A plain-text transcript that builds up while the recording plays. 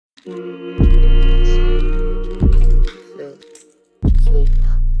Sleep. Like that. Down. Sleep.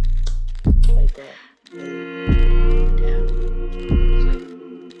 Wake up.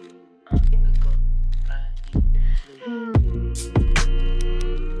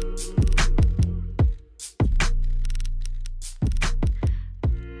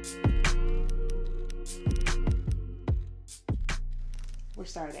 We're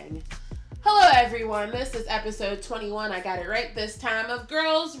starting. Hello everyone, this is episode 21, I got it right this time, of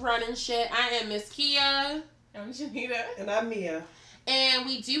Girls Running Shit. I am Miss Kia. I'm Janita. And I'm Mia. And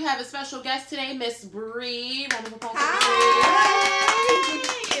we do have a special guest today, Miss Bree. Round of applause. Hi!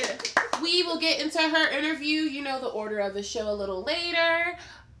 We will get into her interview, you know the order of the show a little later.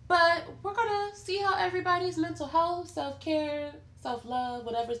 But we're gonna see how everybody's mental health, self-care, self-love,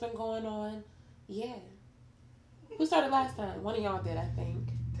 whatever's been going on. Yeah. Who started last time? One of y'all did, I think.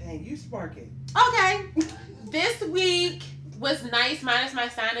 Dang, you spark it. Okay. This week was nice, minus my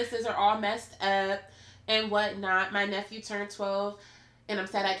sinuses are all messed up and whatnot. My nephew turned 12, and I'm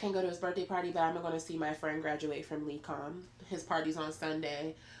sad I can't go to his birthday party, but I'm going to see my friend graduate from LECOM. His party's on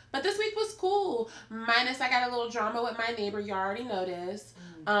Sunday. But this week was cool. Minus I got a little drama with my neighbor. You already noticed.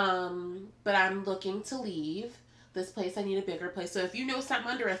 But I'm looking to leave this place. I need a bigger place. So if you know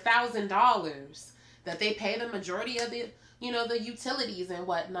something under $1,000 that they pay the majority of the, you know, the utilities and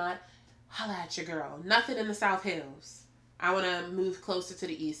whatnot, holla at your girl. Nothing in the South Hills. I want to move closer to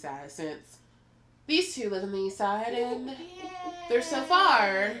the east side since these two live in the east side and they're so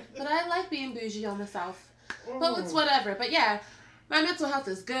far. But I like being bougie on the south. But it's whatever. But yeah, my mental health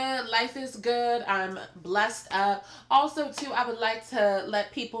is good. Life is good. I'm blessed up. Also, too, I would like to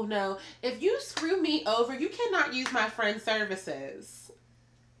let people know, if you screw me over, you cannot use my friend's services.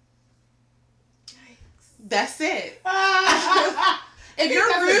 That's it. If you're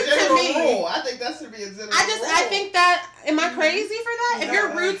rude to me, rule. I think that should be a general rule. I think that, am I crazy for that? No. If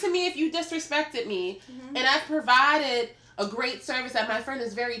you're rude to me, if you disrespected me, and I've provided a great service that my friend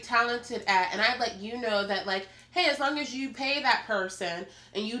is very talented at, and I let you know that, like, hey, as long as you pay that person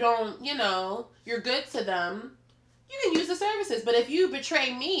and you don't, you know, you're good to them, you can use the services. But if you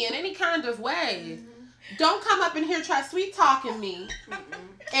betray me in any kind of way, don't come up in here try sweet talking me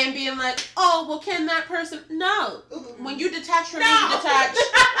and being like, oh, well, can that person? No. When you detach from me, you detach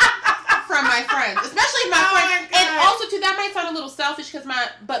from my friend. Especially my friend. And also, too, that might sound a little selfish because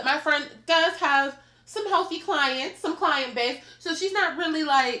my friend does have some healthy clients, some client base. So she's not really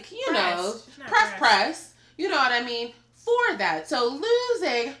like, you know, press. You know what I mean? For that. So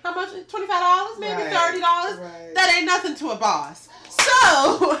losing, how much? $25? Maybe $30? Right. That ain't nothing to a boss.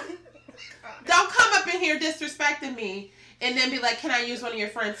 So don't come up in here disrespecting me and then be like, can I use one of your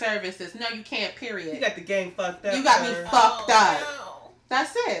friend's services? No, you can't, period. You got the game fucked up. You got me fucked up. No.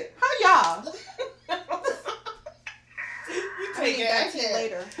 That's it. How y'all? You take it back to you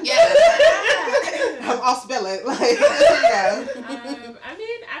later. Yeah. I'll spill it. Like, there you go. I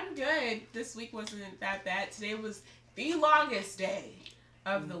mean, I'm good. This week wasn't that bad. Today was the longest day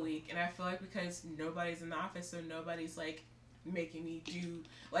of the week. And I feel like because nobody's in the office, so nobody's like making me do,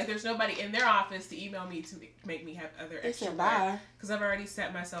 like, there's nobody in their office to email me to make me have other extra work, because I've already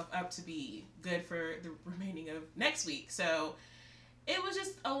set myself up to be good for the remaining of next week. So it was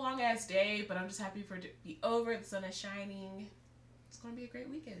just a long ass day, but I'm just happy for it to be over. The sun is shining. It's gonna be a great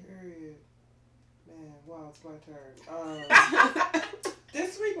weekend. Period. Man, wow, it's my turn.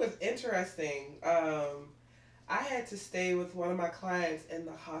 This week was interesting. I had to stay with one of my clients in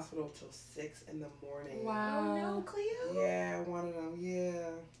the hospital till 6 in the morning. Wow. Oh no, Cleo. Yeah, one of them. Yeah,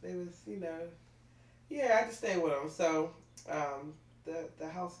 they was, you know. Yeah, I had to stay with them. So, the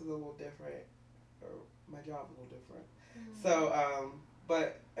house is a little different, or my job is a little different. So,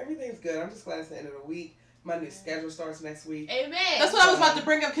 but everything's good. I'm just glad it's the end of the week. My new schedule starts next week. Amen. That's what I was about to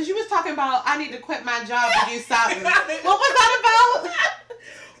bring up, because you was talking about I need to quit my job to do something. What was that about?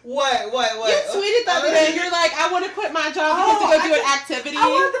 What? You tweeted the other day, you're like, I want to quit my job because to go do an activity. I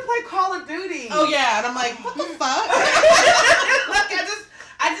wanted to play Call of Duty. Oh yeah, and I'm like, what the fuck? Like,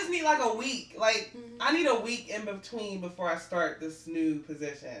 I just need like a week. Like, I need a week in between before I start this new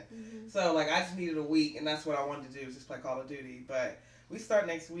position. So like, I just needed a week, and that's what I wanted to do, is just play Call of Duty. But we start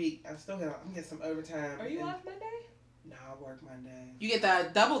next week. I'm getting some overtime. Are you off Monday? No, I work Monday. You get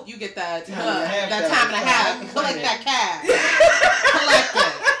that double. You get that Time and a half, that time and a half. Monday. Collect that cash. Collect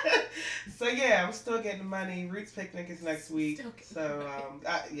it. So yeah, I'm still getting money. Roots picnic is next week. So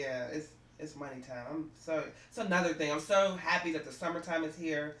yeah, it's money time. It's another thing. I'm so happy that the summertime is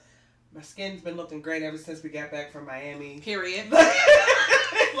here. My skin's been looking great ever since we got back from Miami. Period. like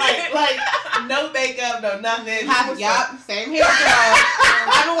no makeup, no nothing. Yup. Same here, girl.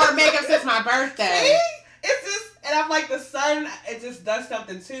 I haven't worn makeup since my birthday. See? It's just And I'm like, the sun, it just does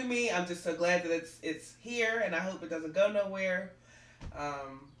something to me. I'm just so glad that it's here, and I hope it doesn't go nowhere.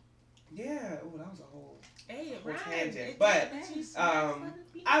 Yeah. Oh, that was a whole tangent. But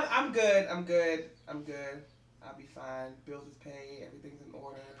I'm good. I'm good. I'll be fine. Bills is paid. Everything's in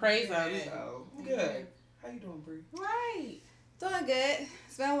order. Praise them. So good. How you doing, Bree? Right. Doing good.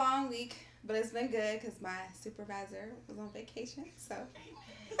 It's been a long week, but it's been good because my supervisor was on vacation. So,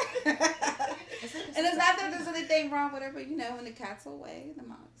 and it's not that there's anything wrong with her, but when the cat's away, the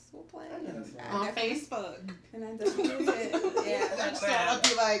mouse will play. On Facebook. And I definitely did. Yeah. So I'll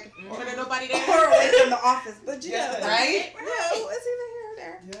be like, when there's nobody there. Or away from the office, but right? No, it's either here or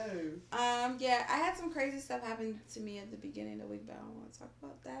there. Yes. Yeah, I had some crazy stuff happen to me at the beginning of the week, but I don't want to talk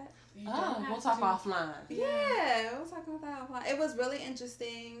about that. We'll talk offline. Yeah, we'll talk about that offline. It was really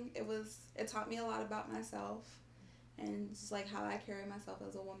interesting. It taught me a lot about myself and just like how I carry myself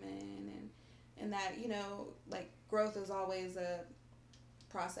as a woman and that, like growth is always a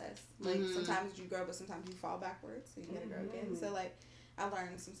process. Like sometimes you grow, but sometimes you fall backwards, so you gotta grow again. So like I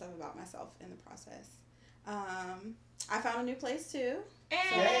learned some stuff about myself in the process. I found a new place too.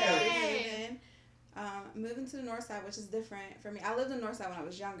 Hey. Moving to the north side, which is different for me. I lived in the north side when I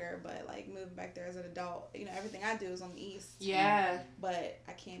was younger, but like moving back there as an adult, everything I do is on the east. Yeah. But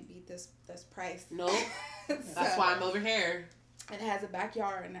I can't beat this price. Nope. That's why I'm over here. And it has a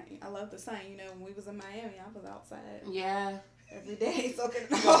backyard, and I love the sun. When we was in Miami, I was outside. Yeah. Every day, soaking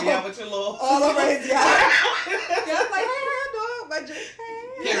You gonna be out with your little all over his yard. Yeah, I'm like, hey, how you doing? My drink,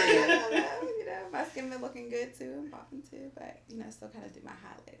 Period. My skin been looking good too, and popping too, but still kind of do my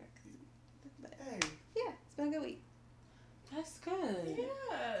highlighter. But yeah, it's been a good week. That's good.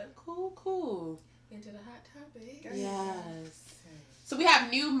 Yeah. Cool. Into the hot topic. Yes. So we have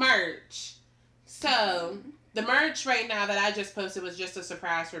new merch. So the merch right now that I just posted was just a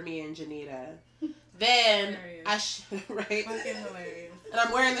surprise for me and Janita. Then right? Fucking hilarious. And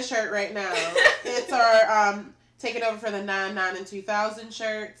I'm wearing the shirt right now. It's our taking over for the 99 and 2000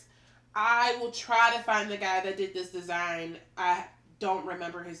 shirts. I will try to find the guy that did this design. I don't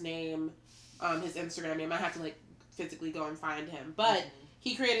remember his name, his Instagram name. I have to like physically go and find him. But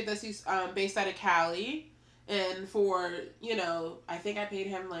he created this. He's based out of Cali, and for I think I paid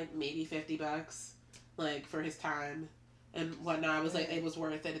him like maybe $50, like for his time and whatnot. I was like, it was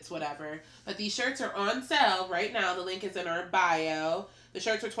worth it. It's whatever. But these shirts are on sale right now. The link is in our bio. The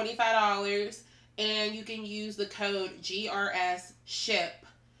shirts are $25, and you can use the code GRSSHIP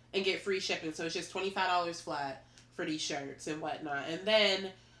and get free shipping. So it's just $25 flat for these shirts and whatnot. And then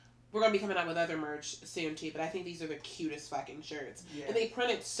we're going to be coming out with other merch soon too. But I think these are the cutest fucking shirts. Yeah. And they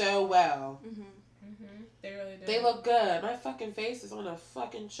print it so well. They really do. They look good. My fucking face is on a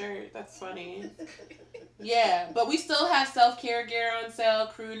fucking shirt. That's funny. Yeah. But we still have self-care gear on sale.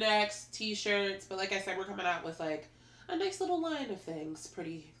 Crew necks, t-shirts. But like I said, we're coming out with like a nice little line of things.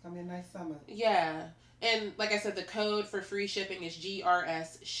 Pretty. It's going to be a nice summer. Yeah. And like I said, the code for free shipping is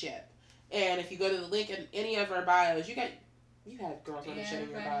GRSSHIP. And if you go to the link in any of our bios, you have girls on the shit in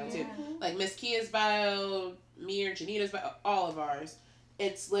your bio too. Like Miss Kia's bio, me or Janita's bio, all of ours.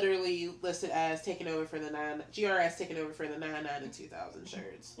 It's literally listed as taking over for the GRS taking over for the 99 and 2000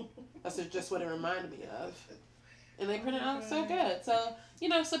 shirts. That's just what it reminded me of. And they print it out so good. So,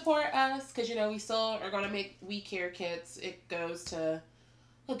 support us because, we still are going to make We Care kits. It goes to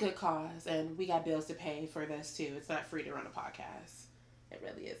a good cause, and we got bills to pay for this too. It's not free to run a podcast. It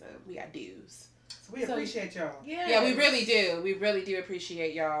really isn't. We got dues. So we appreciate y'all. Yeah, we really do. We really do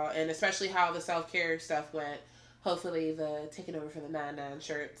appreciate y'all, and especially how the self-care stuff went. Hopefully the taking over for the 99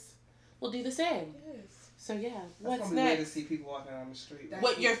 shirts will do the same. Yes. So yeah, what's next? Weird to see people walking on the street.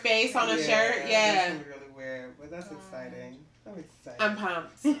 What, your face on a shirt? Yeah. That's really weird, but that's exciting. I'm excited. I'm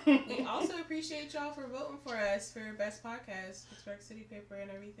pumped. We also appreciate y'all for voting for us for Best Podcast, Pittsburgh City Paper and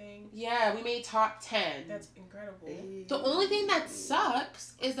everything. Yeah, we made top 10. That's incredible. The only thing that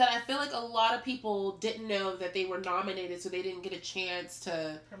sucks is that I feel like a lot of people didn't know that they were nominated, so they didn't get a chance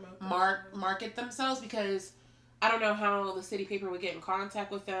to market themselves because I don't know how the City Paper would get in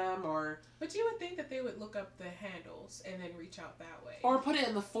contact with them or... But you would think that they would look up the handles and then reach out that way. Or put it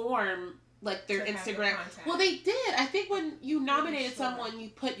in the form... Like their Instagram. Well, they did. I think when you nominated someone, you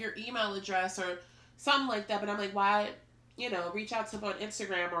put your email address or something like that. But I'm like, why, reach out to them on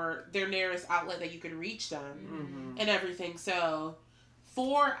Instagram or their nearest outlet that you can reach them and everything. So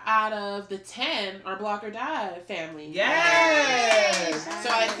 4 out of the 10 are Block or Die family. Yes. So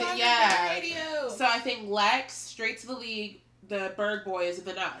I think, So I think Lex, Straight to the League, the Berg Boys, and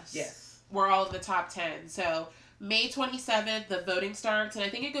then us. Yes. We're all in the top 10. So May 27th, the voting starts, and I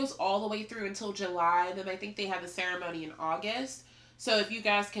think it goes all the way through until July. Then I think they have the ceremony in August. So if you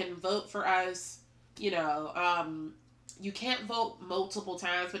guys can vote for us You can't vote multiple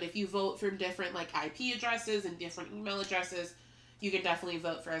times, but if you vote from different like IP addresses and different email addresses, you can definitely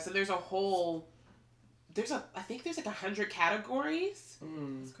vote for us. And I think there's like 100 categories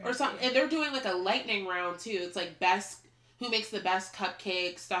or something, and they're doing like a lightning round too. It's like who makes the best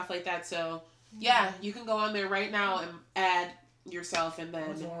cupcake, stuff like that. So yeah, you can go on there right now and add yourself, and then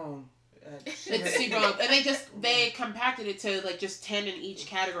what's wrong? it's super long. And they compacted it to like just 10 in each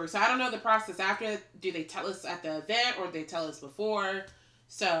category. So I don't know the process after. Do they tell us at the event or they tell us before?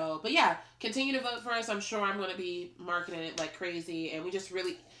 So, but yeah, continue to vote for us. I'm sure I'm going to be marketing it like crazy. And we just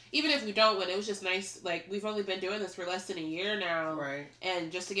really, even if we don't win, it was just nice. Like, we've only been doing this for less than a year now. Right.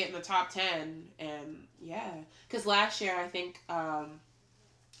 And just to get in the top 10. And yeah. Because last year, I think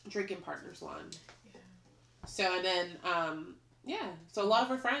Drinking Partners won. Yeah. So, and then, yeah. So a lot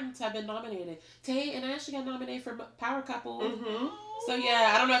of our friends have been nominated. Tay and Ashley got nominated for Power Couple. Mm-hmm. So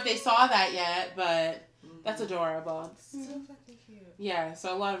yeah, I don't know if they saw that yet, but that's adorable. So fucking cute. Yeah,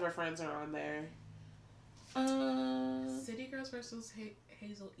 so a lot of our friends are on there. City Girls versus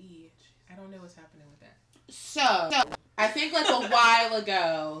Hazel E. I don't know what's happening with that. So I think like a while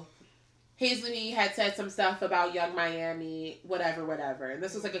ago, Hazel E had said some stuff about Young Miami, whatever. And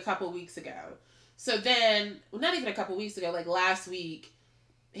this was like a couple weeks ago. So then, well, not even a couple weeks ago, like last week,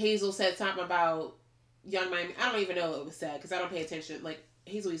 Hazel said something about Young Miami. I don't even know what was said because I don't pay attention. Like,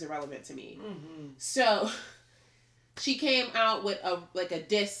 Hazel is irrelevant to me. Mm-hmm. So she came out with a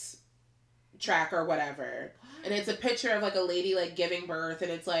diss track or whatever. And it's a picture of like a lady like giving birth,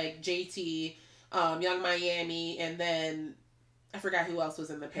 and it's like JT, Young Miami, and then I forgot who else was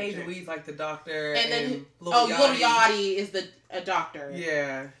in the picture. Hazel E's like the doctor, and then Lil Yachty is a doctor.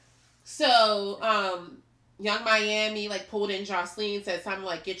 Yeah. So, Young Miami, like, pulled in Jocelyn, said something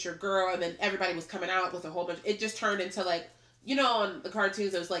like, get your girl, and then everybody was coming out with a whole bunch. It just turned into, like, on the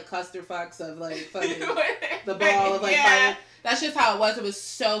cartoons, it was, like, clusterfucks of, like, fucking the ball of, like, fighting. That's just how it was. It was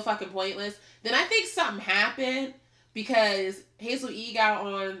so fucking pointless. Then I think something happened because Hazel E got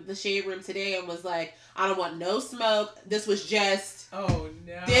on the Shade Room today and was like, I don't want no smoke. This was just... Oh,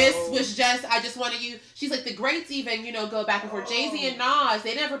 no. I just wanted you... She's like, the greats even, go back and forth. Jay-Z and Nas,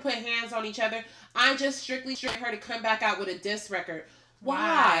 they never put hands on each other. I just strictly tried her to come back out with a diss record.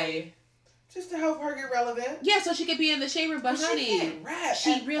 Why? Just to help her get relevant. Yeah, so she could be in the Shade Room. But honey, she can't rap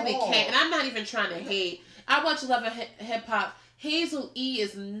she really can't. And I'm not even trying to hate. I watch Love and Hip Hop. Hazel E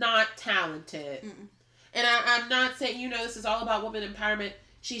is not talented. Mm-mm. And I'm not saying, this is all about women empowerment.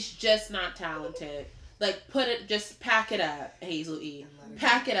 She's just not talented. Like, just pack it up, Hazel E.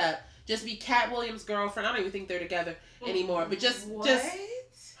 Pack it up. Just be Cat Williams' girlfriend. I don't even think they're together anymore. But just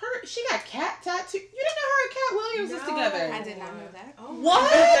her, she got cat tattoo. You didn't know her and Cat Williams was together. I did not know that. Oh,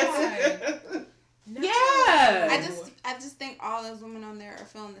 what? No. Yeah. I just think all those women on there are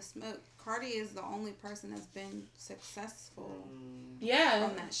feeling the smoke. Cardi is the only person that's been successful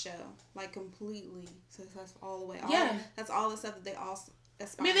on that show. Like, completely successful all the way. That's all the stuff that they all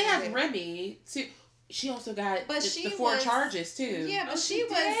aspire to. They have Remy, too. She also got the 4 charges, too. Yeah, but she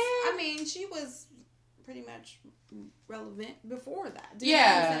was pretty much relevant before that. Do you know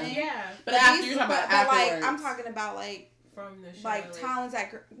what I'm saying? Yeah. But after you're talking about afterwards. Like, I'm talking about, like, from the show. Like, talents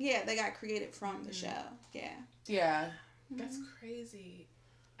that, they got created from the show. Yeah. Yeah. That's crazy.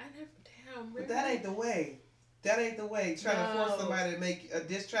 I never, damn, really? But that ain't the way. That ain't the way. Trying to force somebody to make a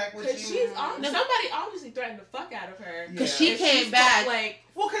diss track with you. Because somebody obviously threatened the fuck out of her. Because she came back.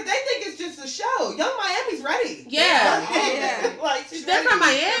 Because they think it's just a show. Young Miami's ready. Yeah. Like, they're from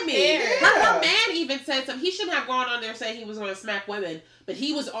Miami. Her man even said something. He shouldn't have gone on there saying he was going to smack women. But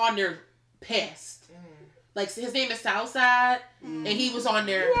he was on there pissed. Like, his name is Southside. And he was on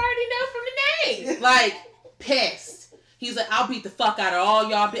there. You already know from the name. Like, pissed. He's like, I'll beat the fuck out of all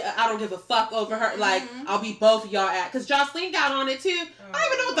y'all. I don't give a fuck over her. Like, I'll beat both of y'all out. Because Jocelyn got on it, too. I don't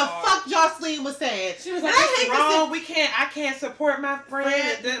even know what the fuck Jocelyn was saying. She was like, it's wrong. I can't support my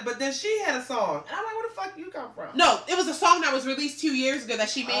friend. But then she had a song. And I'm like, where the fuck you come from? No, it was a song that was released 2 years ago that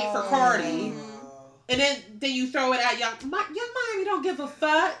she made for Cardi. And then you throw it at Young Miami don't give a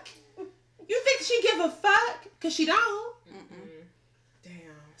fuck. You think she give a fuck? Because she don't. Damn.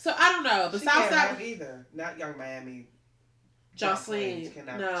 So, I don't know. But she can't rap either. Not Young Miami. Jocelyn.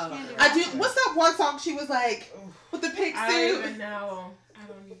 No. I do. What's that one song she was like with the pink suit? I don't even know.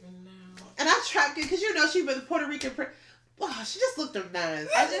 And I tracked it because she was a Puerto Rican. Wow, she just looked nice.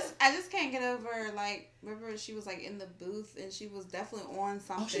 I just can't get over, like, remember she was like in the booth and she was definitely on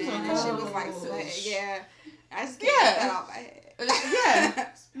something and she was like sweating. Yeah. I just can't get that off my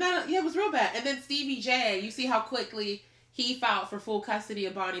head. Yeah, it was real bad. And then Stevie J, you see how quickly he filed for full custody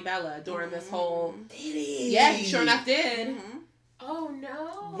of Bonnie Bella during this whole. Did he? Yeah, he sure enough did. Oh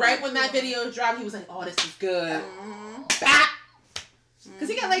no! Right when that video dropped, he was like, "Oh, this is good." Mm-hmm. Bap! Because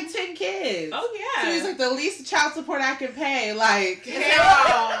he got like 10 kids. Oh yeah. So he's like, the least child support I can pay. Like,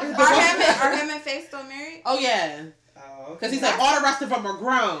 Hell. Are him and Faith still married? oh yeah. Oh, okay. Because he's like, all the rest of them are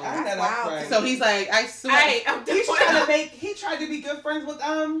grown. I know that's Wow. right. So he's like, I swear. He tried to be good friends with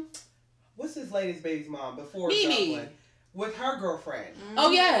what's his lady's baby's mom before Mimi. Dublin, with her girlfriend.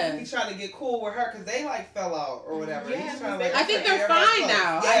 Oh yeah. He tried to get cool with her because they like fell out or whatever. Yeah, He's trying to, like, I think they're everybody fine close.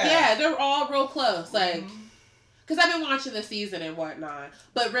 now. Yeah. They're all real close. Like, Mhm. because I've been watching the season and whatnot.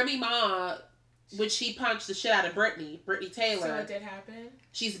 But Remy Ma, when she punched the shit out of Brittany Taylor, So it did happen.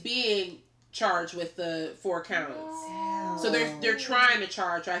 she's being charged with the 4 counts. Oh. So they're trying to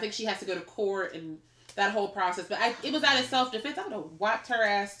charge her. I think she has to go to court and that whole process. But it was out of self-defense. I would have whacked her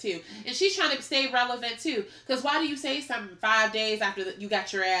ass too. And she's trying to stay relevant too. Because why do you say something 5 days after you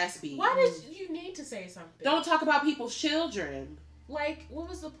got your ass beat? Why did you need to say something? Don't talk about people's children. Like, what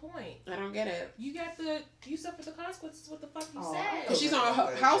was the point? I don't get it. You suffered the consequences. What the fuck you Oh, said? Because she's on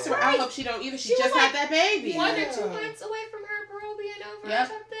her house arrest. I hope she don't either. She She was just like had that baby. 1 or Yeah. 2 months away from her parole being over Yep. or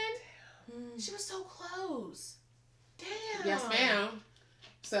something. Mm. She was so close. Damn. Yes, ma'am.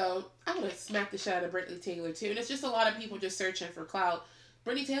 So I would have smacked the shit out of Brittany Taylor too. And it's just a lot of people just searching for clout.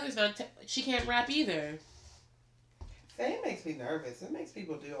 Brittany Taylor's not. She can't rap either. Fame makes me nervous. It makes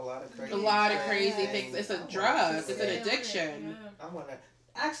people do a lot of crazy. A lot of Yeah. crazy things. It's a drug. It's an Yeah. addiction. Yeah. I wanna.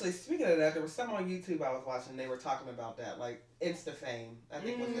 Actually, speaking of that, there was some on YouTube I was watching. They were talking about that, like Insta Fame, I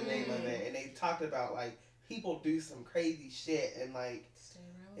think was the name of it, and they talked about like people do some crazy shit, and like Stay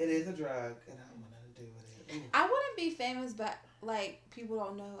it relevant. is a drug, and I don't want nothing to do with it. Ooh. I wouldn't be famous, but like people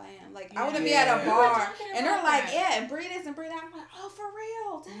don't know who I am. Like I Yeah. wouldn't be at a Yeah. We were bar talking and they're about like, that. yeah, and breathe this and breathe that. I'm like, oh, for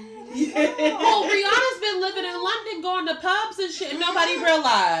real, dang. let's Yeah. go." Oh, Rihanna's been living in London, going to pubs and shit, and nobody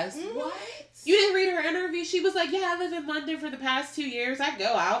realized. Mhm. What? You didn't read her interview? She was like, "Yeah, I live in London for the past 2 years. I go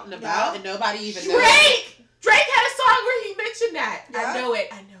out and about, Yeah. and nobody even knows." Drake had a song where he mentioned that. Yeah. I know it.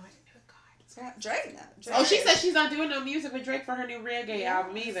 God. Yeah, Drake, no. Drake. Oh, she said she's not doing no music with Drake for her new reggae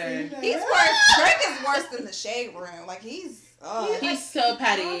album either. He's worse. Drake is worse than the Shade Room. Like he's. He's so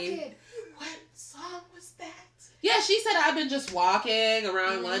petty. Rocket. What song was that? Yeah, she said I've been just walking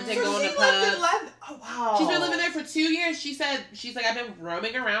around London, So going she to lived in pubs. London. Oh wow. She's been living there for 2 years. She's like I've been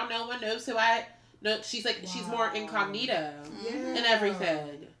roaming around. No one knows who I. No, she's like she's more Wow. incognito Yeah. and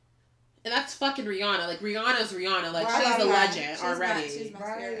everything. And that's fucking Rihanna. Like Rihanna's Rihanna. Like Well, I she's love a her. legend She's already. she's my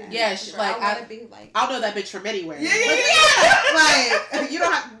Right. spirit animal, Yeah, for she- sure. like, I want to be like. I'll know that bitch from anywhere. Yeah, yeah, Like, like you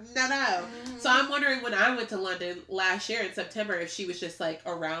don't have no. Mhm. So I'm wondering when I went to London last year in September if she was just like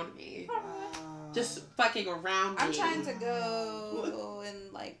around me, Wow. just fucking around me. I'm trying to go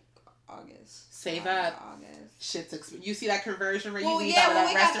in like August. Save July, up. August. Shit's you see that conversion where you Well, leave yeah, out of when that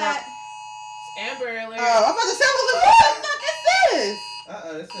we got restaurant. that. Amber Alert. Oh, I'm about to say, what the fuck is this?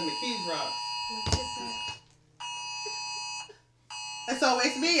 It's in the Keys Rocks. It's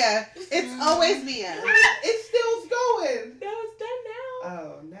always Mia. It's always Mia. It still's going. No, it's done now.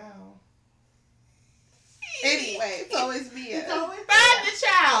 Oh no. Anyway, it's always Mia. Find the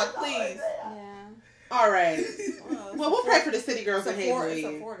child, please. Yeah. All right. Well, Well, we'll pray for the city girls in It's a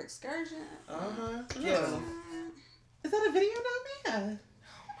Hazelwood. Ford Excursion. Uh-huh. Oh. Yeah. Is that a video now,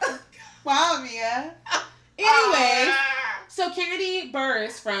 Mia? Wow, Mia. Anyway, so Candy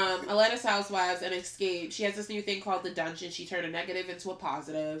Burris from Atlanta's Housewives and Escape, she has this new thing called The Dungeon. She turned a negative into a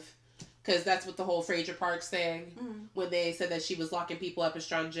positive. Because that's what the whole Fraser Parks thing, Mhm. when they said that she was locking people up as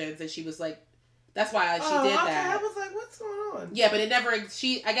dungeons, and she was like, that's why she Oh, did okay. that. I was like, what's going on? Yeah, but it never, I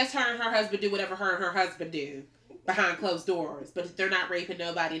guess her and her husband do whatever her and her husband do behind closed doors, but they're not raping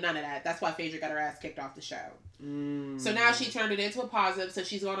nobody, none of that. That's why Phaedra got her ass kicked off the show. So now she turned it into a positive, so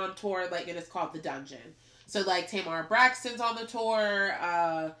she's going on tour, like, and it's called The Dungeon. So, like, Tamar Braxton's on the tour,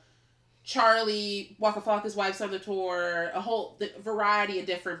 Charlie Waka Flocka's wife's on the tour, a whole variety of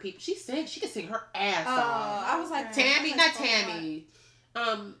different people. She sings, she can sing her ass off. I was like Tammy, not so Tammy.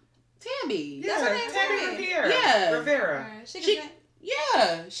 Tammy. Yeah, That's her name, Tammy Tammy. Rivera. Yeah. Rivera. She She- can sing.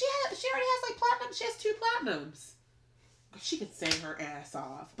 Yeah, she already has like platinum. She has 2 platinums. She can sing her ass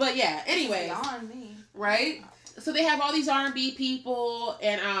off. But yeah, anyways, Beyond me. right? So they have all these R&B people,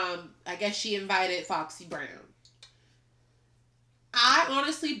 and I guess she invited Foxy Brown. I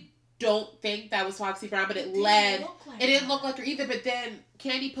honestly don't think that was Foxy Brown, but it didn't look like her either. But then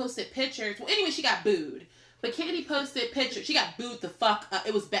Candy posted pictures. Well, anyway, she got booed. But Candy posted pictures. She got booed the fuck up.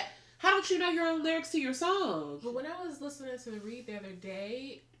 It was bad. How don't you know your own lyrics to your song? But when I was listening to the read the other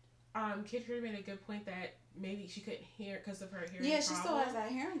day, Kid Fury made a good point that maybe she couldn't hear because of her hearing Yeah, she still has that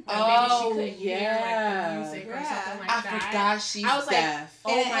hearing Or problem. maybe she Oh, couldn't hear like the music or Yeah. something like I that. forgot she's I was like, deaf.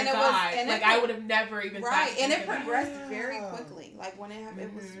 oh And- my and it was- god! and it Like pro- I would have never even Right, thought to and it think of that. progressed very quickly. Like when it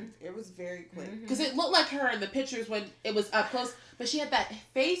happened, it was very quick. Because it looked like her in the pictures when it was up close, but she had that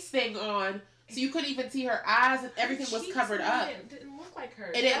face thing on, so you couldn't even see her eyes, and everything was Cheeks covered up. Didn't look like her.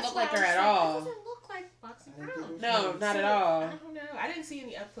 It didn't That's look why like I her was at like, all. It doesn't look like Foxy Brown. No, not at So, all. I don't know. I didn't see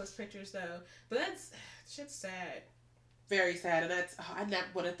any up close pictures though, but that's shit's sad. Very sad, and that's I never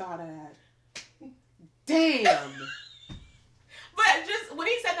would have thought of that. Damn. But just when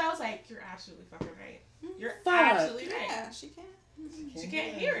he said that, I was like, "You're absolutely fucking right. You're Fuck. absolutely right. Yeah, she can. She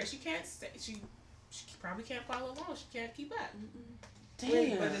can't hear it. She can't. She probably can't follow along. She can't keep up. Damn.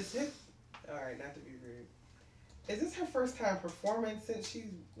 Wait, but is it? All right, not to be rude. Is this her first time performing since she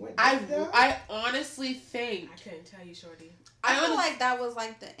went? down? I honestly think I couldn't tell you, Shorty. I feel honest- like that was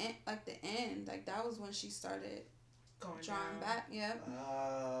like the end. Like that was when she started Going drawing down. back. Yep.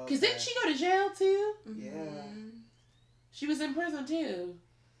 because didn't she go to jail too? Yeah. She was in prison too.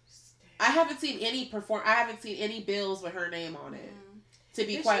 I haven't seen any I haven't seen any bills with her name on it. To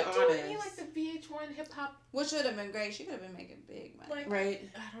be Did quite she do honest, any like the VH1 hip hop? Which would have been great. She could have been making big money. Like, right?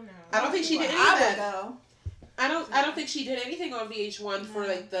 I don't know. I don't think she did any of I would that. go. I don't think she did anything on VH1 for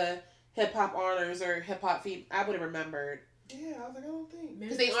like the hip hop honors or hip hop feed. I would have remembered Yeah, I was like, I don't think.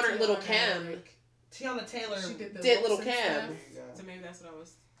 because they honored Little Kim. Like, Tiana Taylor she did the Did looks Little and Kim. stuff. There you go. So maybe that's what I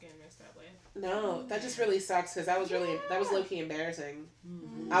was getting mixed up with. No, that just really sucks because that was that was low key embarrassing.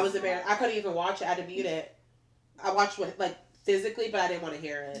 Mhm. I was embarrassed. I couldn't even watch it. I had to mute it. I watched what like physically, but I didn't want to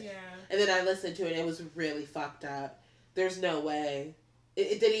hear it. Yeah. And then I listened to it. And it was really fucked up. There's no way.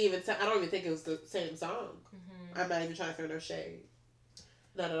 It didn't even. I don't even think it was the same song. I'm not even trying to throw no shade.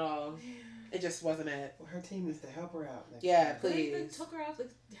 Not at all. It just wasn't it. Well, her team needs to help her out. Next Yeah, time. please. They took her off. They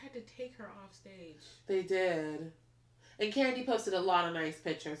had to take her off stage. They did. And Candy posted a lot of nice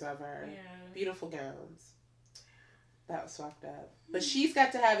pictures of her. Yeah. Beautiful gowns. That was fucked up. But she's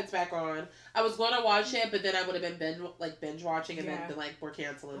got to have it back on. I was going to watch it, but then I would have been binge watching and then been like, we're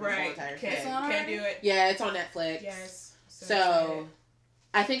canceling this whole Right. entire Can't, thing. can't do it. Yeah, it's on Netflix. Yes. So, excited.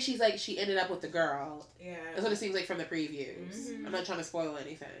 I think she ended up with the girl. Yeah. That's what it seems like from the previews. Mhm. I'm not trying to spoil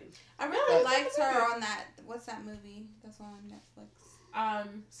anything. I really But- liked her on that. What's that movie that's on Netflix?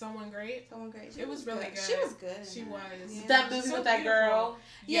 Someone great. Someone great. It was really good. She was good. in She that. was. Yeah. That movie So with that beautiful. girl.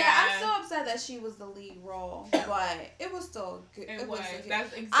 Yeah, I'm so upset that she was the lead role, but it was still good. It was. still good.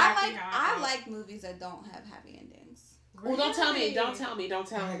 That's exactly I how I like movies that don't have happy endings. Well, don't tell me. Really? Don't tell me. Don't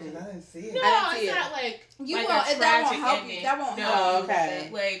tell Right, me. 'cause I didn't see it. No, I didn't see it's it. not like You like will. a That won't tragic help ending. you. That won't No. help you. Oh, okay.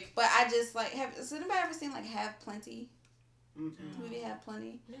 With it. Like But I just like has anybody ever seen like Have Plenty? Mm-mm. Movie Have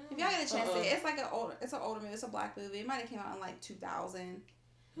Plenty. no. If y'all get a chance to, Uh-uh. it's like it's an older movie. It's a black movie. It might have came out in like 2000,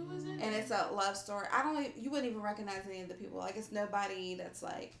 Who was it? and it's a love story. You wouldn't even recognize any of the people. Like it's nobody that's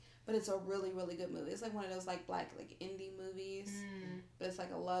like, but it's a really really good movie. It's like one of those like black like indie movies, but it's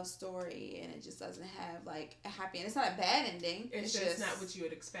like a love story, and it just doesn't have like a happy end. It's not a bad ending. It's just not what you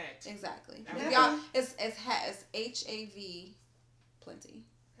would expect. Exactly. Okay. If y'all, it's HAV Plenty.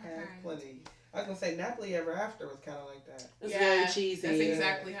 Have Okay. plenty. I was gonna say Napoli Ever After was kind of like that. It's Yeah, very cheesy. That's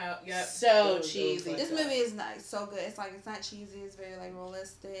exactly how. Yep. So It was cheesy. like This that. movie is nice, so good. It's like it's not cheesy. It's very like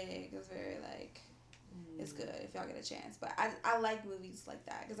realistic. It's very like it's good if y'all get a chance. But I like movies like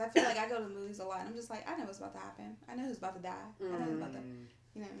that because I feel like I go to the movies a lot and I'm just like I know what's about to happen. I know who's about to die. I know who's about to.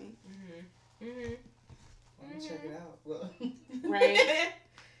 You know what I mean? Mhm. I'm gonna check it out. Well, Right.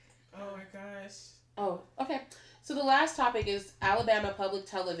 Oh my gosh. Oh, okay. So the last topic is Alabama Public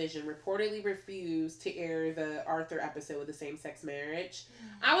Television reportedly refused to air the Arthur episode with the same-sex marriage.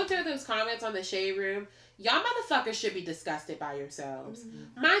 I went through those comments on the Shade Room. Y'all motherfuckers should be disgusted by yourselves.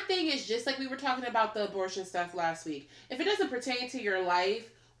 My thing is just like we were talking about the abortion stuff last week. If it doesn't pertain to your life,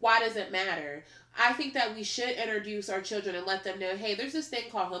 why does it matter? I think that we should introduce our children and let them know, hey, there's this thing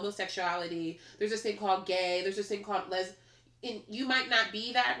called homosexuality. There's this thing called gay. There's this thing called and you might not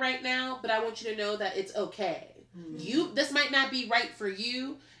be that right now, but I want you to know that it's okay. This might not be right for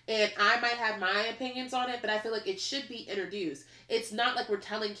you, and I might have my opinions on it, but I feel like it should be introduced. It's not like we're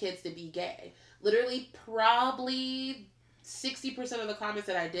telling kids to be gay. Literally, probably 60% of the comments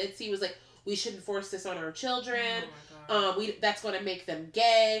that I did see was like, we shouldn't force this on our children. Oh my God. That's going to make them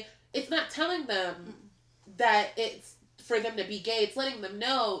gay. It's not telling them that it's for them to be gay. It's letting them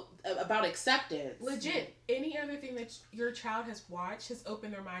know about acceptance. Legit, any other thing that your child has watched has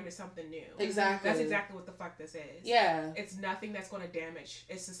opened their mind to something new. Exactly. That's exactly what the fuck this is. Yeah. It's nothing that's going to damage.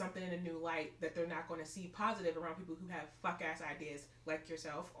 It's just something in a new light that they're not going to see positive around people who have fuck ass ideas like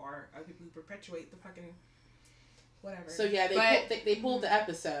yourself or other people who perpetuate the fucking whatever. So yeah, they pulled the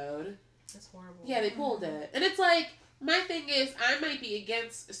episode. That's horrible. Yeah, they pulled it, and it's like my thing is I might be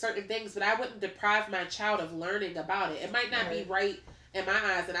against certain things, but I wouldn't deprive my child of learning about it. It might not be right in my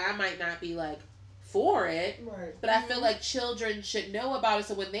eyes, and I might not be like for it. Right. But I feel like children should know about it,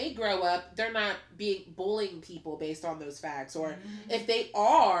 so when they grow up, they're not bullying people based on those facts. Or if they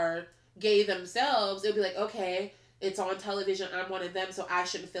are gay themselves, it'll be like, okay, it's on television. I'm one of them, so I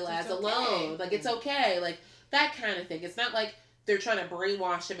shouldn't feel as alone. Like it's okay, like that kind of thing. It's not like they're trying to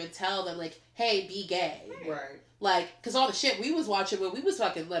brainwash them and tell them like, hey, be gay. Right. Like, because all the shit we was watching when we was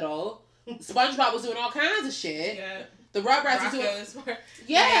fucking little, SpongeBob was doing all kinds of shit. Yeah. The Rugrats was doing...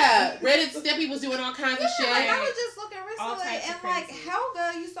 Yeah. Red and Stimpy was doing all kinds of shit. Like, I was just looking All recently, types of and like crazy.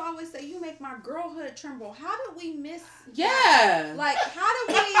 Helga used to always say, "You make my girlhood tremble." How did we miss? Yeah. That? Like, how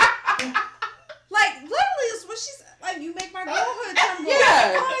did we? Like, literally, is what she said. Like, you make my girlhood tremble.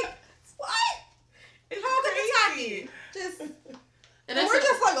 Yeah. Like, what? It's Helga crazy. Pataki. Just. And And that's we're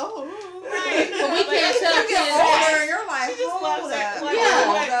just like, oh. Right. But we can't tell You get kids. older, and you're like, She just hold loves it. up. Like,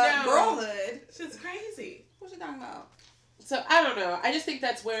 Yeah. no. Girlhood. Shit's crazy. What you talking about? So, I don't know. I just think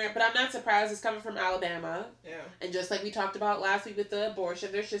that's weird, but I'm not surprised it's coming from Alabama. Yeah. And just like we talked about last week with the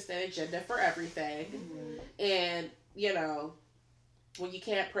abortion, there's just an agenda for everything. And, you know, when you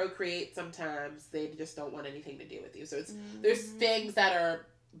can't procreate, sometimes they just don't want anything to do with you. So it's there's things that are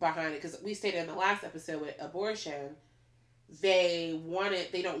behind it. Because we stated in the last episode with abortion, they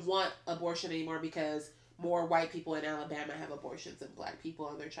don't want abortion anymore because more white people in Alabama have abortions than black people,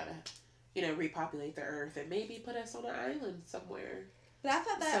 and they're trying to, you know, repopulate the earth and maybe put us on an island somewhere. But I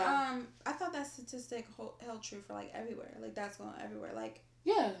thought that statistic held true for like everywhere. Like that's going everywhere. Like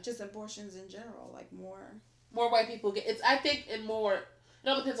Yeah. just abortions in general. Like more White people get it's. I think in more. It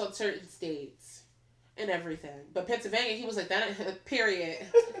all depends on certain states and everything. But Pennsylvania, he was like that. Period.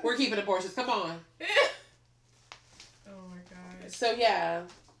 We're keeping abortions. Come on. Oh my god. So yeah.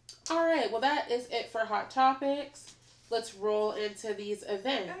 All right. Well, that is it for hot topics. Let's roll into these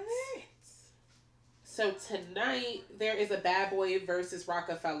events. So tonight there is a Bad Boy versus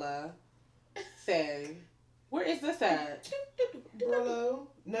Rockefeller thing. Where is this at? Brillo?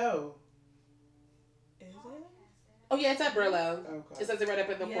 No. Is it? Oh yeah, it's at Brillo. Okay. It says it right up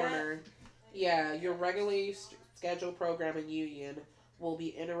in the corner. Yeah, your regularly scheduled program in Union will be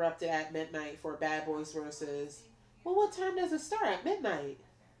interrupted at midnight for Bad Boys versus... Well, what time does it start? At midnight?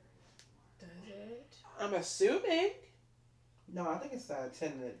 Does it? I'm assuming. No, I think it's 10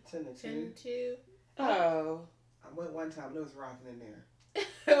 to 2. 10 to... Oh. I went one time and it was rocking in there.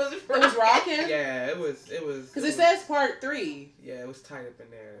 It was rocking? Yeah, it was. Because it says part 3. Yeah, it was tight up in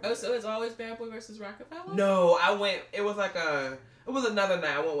there. Oh, so it's always Bad Boy versus Rockefeller? No, I went. It was like it was another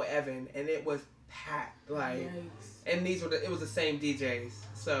night. I went with Evan, and it was packed. Like, Yikes. and it was the same DJs.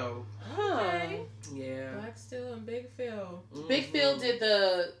 So, Okay. yeah. Black Steel and Big Phil. Big Phil did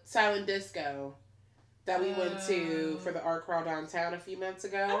the silent disco that we went to for the art crawl downtown a few months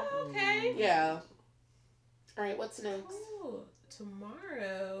ago. Oh, okay. Yeah. All right, what's next? Oh,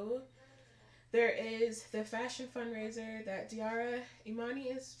 tomorrow there is the fashion fundraiser that Diara Imani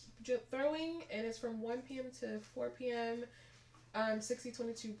is throwing, and it's from 1 p.m. to 4 p.m.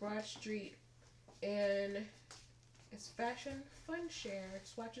 6022 Broad Street, and it's fashion fun share,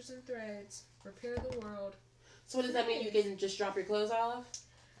 swatches and threads, repair the world. So what does that mean? You can just drop your clothes off?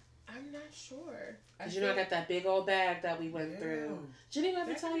 I'm not sure. Because you know I got that big old bag that we went through. Did anyone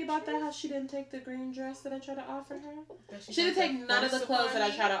ever tell you about that? How she didn't take the green dress that I tried to offer her? She didn't take none of the clothes that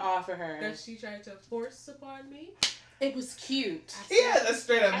I tried to offer her. That she tried to force upon me. It was cute. Yeah, that's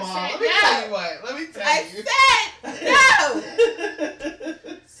straight up I mom. said Let me no. tell you what. Let me tell you. I said no.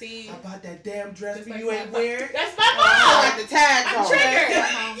 See, How about that damn dress Just that like you ain't my- wearing? that's my I mom. like the tags I'm on. triggered.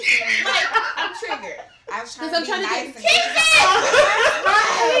 Like, I'm triggered. I was trying Because to I'm be trying to nice get... and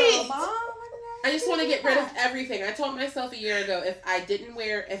Right. Mom, I just want to get rid of everything. I told myself a year ago, if I didn't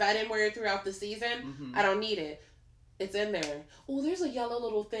wear it throughout the season, I don't need it. It's in there. Oh, there's a yellow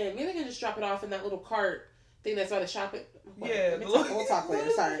little thing. Maybe I can just drop it off in that little cart thing that's by the shop. Yeah, We'll talk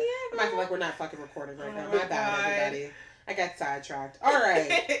later. Sorry. I'm acting like we're not fucking recording right now. My bad, everybody. I got sidetracked. All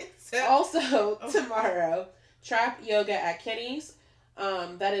right. Also, tomorrow, Trap Yoga at Kenny's.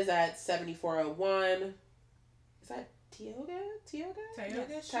 That is at 7401. Is that Tioga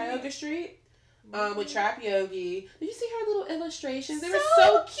Street? With Trap Yogi. Did you see her little illustrations? They were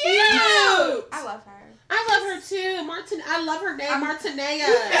so cute. I love her. I love her too. I love her name, Martinea.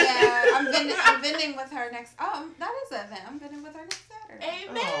 Yeah, I'm vending with her next. That is an event. I'm vending with her next Saturday.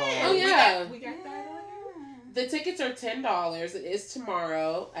 Amen. Oh, yeah. We got that on here. The tickets are $10. It is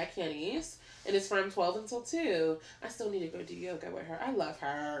tomorrow at Kenny's. And it's from 12 until 2. I still need to go do yoga with her. I love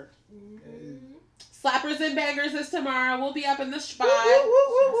her. Mm-hmm. Slappers and Bangers is tomorrow. We'll be up in the spot.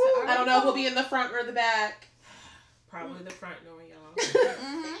 I don't know if we'll be in the front or the back. Probably the front, knowing y'all.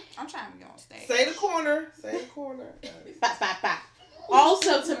 I'm trying to be on stage. Say the corner. Say the corner. Back.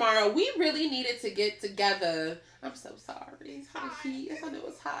 Also tomorrow, we really needed to get together. I'm so sorry. Heat. I know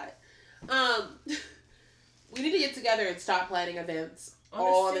it's hot. We need to get together and stop planning events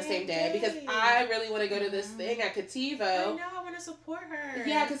all on the same day because I really want to go to this thing at Cativo. I know, I want to support her.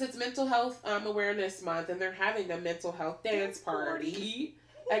 Yeah, because it's Mental Health Awareness Month, and they're having a mental health dance party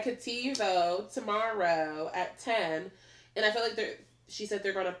at Cativo tomorrow at 10. And I feel like she said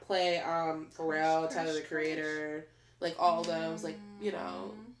they're gonna play Pharrell, Tyler the Creator, like all those like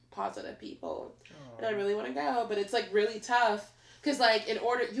positive people. And I really want to go, but it's like really tough. Because, like,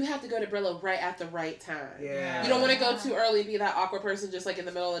 you have to go to Brillo right at the right time. Yeah. You don't want to go too early, be that awkward person just, like, in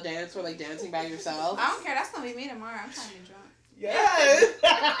the middle of the dance or, like, dancing by yourself. I don't care. That's going to be me tomorrow. I'm trying to get drunk. Yes.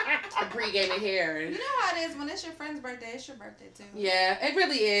 A pre-game of hair. You know how it is. When it's your friend's birthday, it's your birthday, too. Yeah, it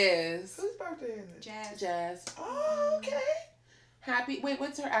really is. Whose birthday is it? Jazz. Oh, okay. Wait,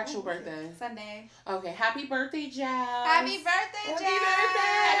 what's her actual birthday? Sunday. Okay, happy birthday, Jazz. Happy birthday, Jazz.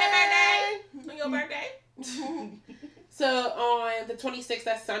 Happy birthday. On your birthday? So, on the 26th,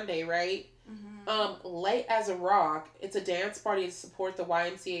 that's Sunday, right? Mm-hmm. Light as a Rock. It's a dance party to support the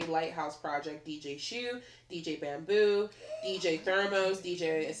YMCA Lighthouse Project. DJ Shhh, DJ Bamboo, DJ Thermos,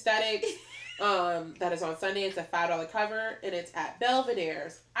 DJ Aesthetics. That is on Sunday. It's a $5 cover, and it's at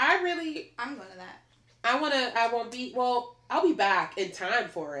Belvedere's. I'm going to that. I'll be back in time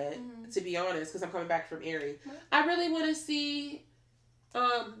for it, to be honest, because I'm coming back from Erie. I really want to see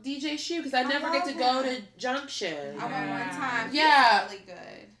DJ Shhh, because I never get to go to Junction. I went one time. Yeah. He's really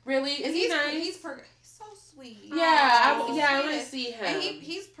good. Really? Is he nice? He's so sweet. Yeah, I want to see him. And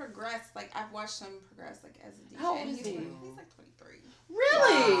he's progressed. Like, I've watched him progress, like, as a DJ. How old is he? He's like 23.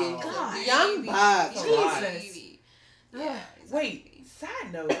 Really? Wow. God. Young buck. He's Jesus. a baby. Yeah. he's a Wait, baby.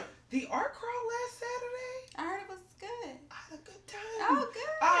 side note. The art crawl last Saturday? I heard it was good. I had a good time. Oh,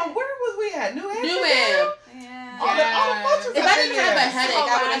 good. Where was we at? New Amsterdam? New Am. Yeah. All the photos If up I in didn't have a there. headache,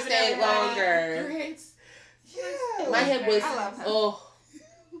 I would have stayed longer. Yeah. My head was, I love him. oh.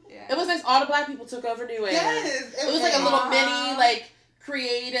 Yeah. It was nice. All the black people took over New Am. Yes. It was like a little Uh-huh. mini, like,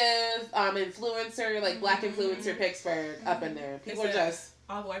 creative influencer, like, black influencer Pittsburgh up in there. People are just...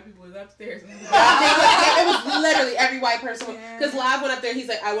 All the white people was upstairs. It was literally every white person. Because Live went up there, he's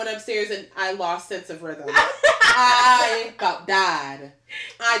like, I went upstairs and I lost sense of rhythm. I about died.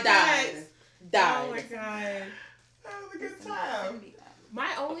 I died. Died. Oh my god. That was a good time. My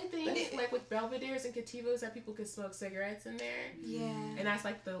only thing, like with Belvedere's and Cativos, that people can smoke cigarettes in there. Yeah. And that's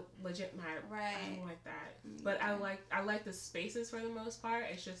like the legit Right. I don't like that. But I like the spaces for the most part.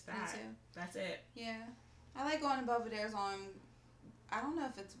 It's just that. Me too. That's it. Yeah. I like going to Belvedere's on, I don't know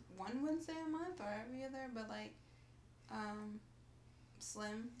if it's one Wednesday a month or every other, but like,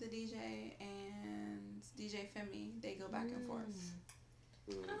 Slim, the DJ, and DJ Femi, they go back and forth.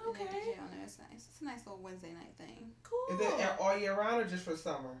 Oh, And okay. they DJ on there. It's nice. It's a nice little Wednesday night thing. Cool. Is it all year round or just for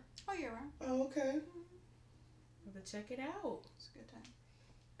summer? Oh, you're right. Oh, okay. But check it out. It's a good time.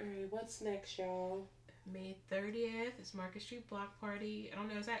 Alright, what's next, y'all? May 30th is Market Street Block Party. I don't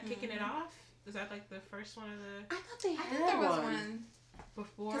know, is that kicking it off? Is that like the first one of the I thought they I had think there was one. one.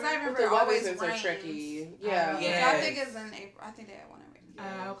 before? Because I But remember the it always weather's so rains. tricky. So Yeah. Yeah. I think it's in April. I think they had one already.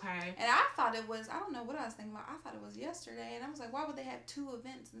 Okay. And I thought it was, I don't know what I was thinking about. I thought it was yesterday. And I was like, why would they have two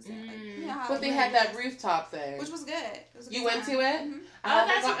events instead? Like, you know how But they it had that was, rooftop thing. which was good. It was a You good went time. to it? Mhm. Oh,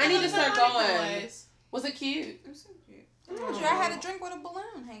 that's I need to start going. Was. Was it cute? It was so cute. I told you I had a drink with a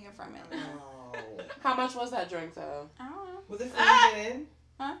balloon hanging from it. Oh. How much was that drink though? I don't know. Was it free to get in?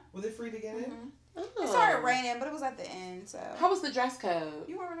 Huh? Was it free to get in? Mhm. Oh. It started raining, but it was at the end, so. How was the dress code?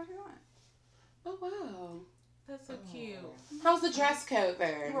 You wear whatever you want. Oh wow. That's so cute. How's the dress code You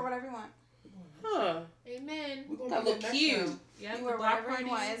there? wear whatever you want. Huh. Amen. We're gonna That be look there next cute. time. Yeah, You wear the block whatever you party.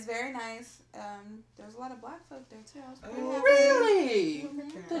 want. It's very nice. There's a lot of black folk there too. I was pretty Oh, happy. Really?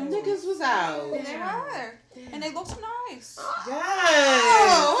 Mhm. The niggas was out. They were. And they looked nice. Yes.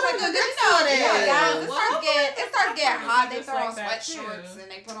 Oh, what a good Yeah, one. guys, Well, it starts getting hot. They just throw on like that, sweatshorts too.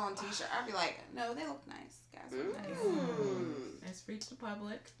 and they put on t-shirts. I'd be like, no, they look nice, guys. Look nice. Mm. That's free to the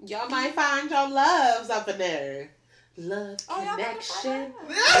public. Y'all might find your loves up in there. Love Oh, y'all connection. got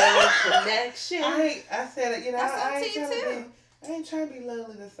the Love connection. I said it, That's I on ain't tea, trying to too. be, I ain't trying to be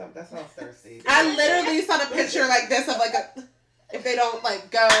lonely or something. That sounds thirsty. I literally saw the picture like this of like a, if they don't like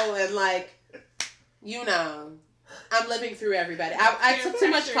go and like, you know, I'm living through everybody. I took too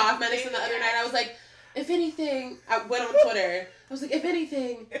much cough medicine the other night. I was like, if anything, I went on Twitter. I was like, if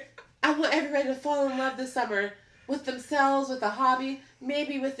anything, I want everybody to fall in love this summer with themselves, with a hobby,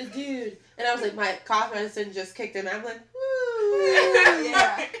 maybe with a dude. And I was like, my cough medicine just kicked in. I'm like, woo.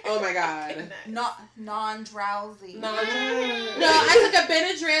 Yeah. Oh my God. Not non-drowsy. No, I took a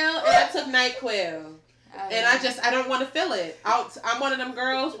Benadryl and I took NyQuil. And I don't want to feel it. I'm one of them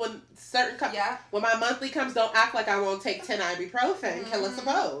girls when when my monthly comes, don't act like I won't take 10 ibuprofen. Kill us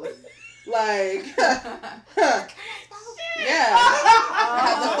both. Like, yeah.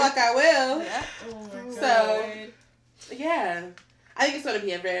 How the fuck I will. Yeah. Oh my So, God. yeah. I think it's going to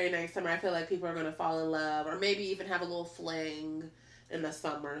be a very nice summer. I feel like people are going to fall in love or maybe even have a little fling in the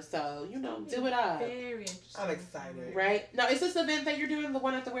summer. So, do it up. Very interesting. I'm excited. Right? Now, is this the event that you're doing, the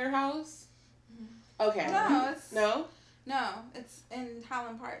one at the warehouse? Okay. No, it's in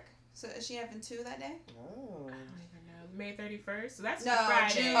Highland Park. So is she having 2 that day? Oh. I don't even know. May 31st? So that's No,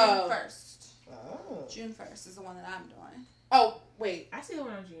 Friday. June Oh. 1st. Oh. June 1st is the one that I'm doing. Oh, wait. I see the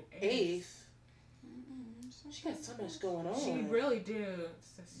one on June 8th. 8th. She got so much going on. She really do.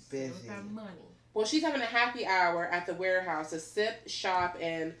 Busy. With that money. Well, she's having a happy hour at the warehouse, a sip, shop,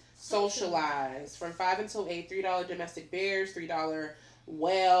 and socialize from 5 until 8. $3 domestic beers, $3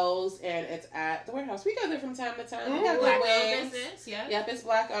 whales, and it's at the warehouse. We go there from time to time. We got Black good owned wings. business, yeah. Yep, it's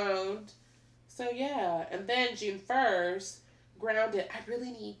black owned. So yeah, and then June 1st, Grounded. I really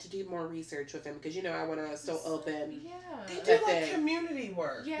need to do more research with them because I want to still open. Yeah. They That do like thing. community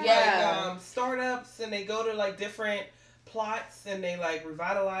work. Yeah. Yeah. Like startups, and they go to like different plots and they like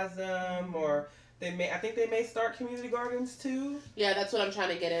revitalize them, or I think they may start community gardens too. Yeah, that's what I'm trying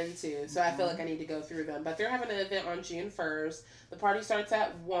to get into. So I feel like I need to go through them. But they're having an event on June 1st. The party starts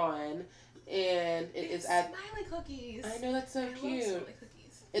at 1, and it is at. Smiley cookies. I know, that's so I cute. love smiley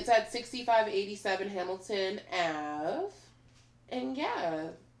cookies. It's at 6587 Hamilton Ave. And yeah,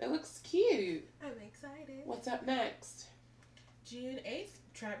 it looks cute. I'm excited. What's up next? June 8th,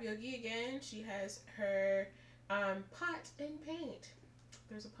 Trap Yogi again. She has her pot and paint.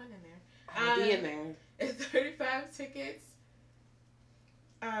 There's a pun in there. I'll be in there. It's 35 tickets.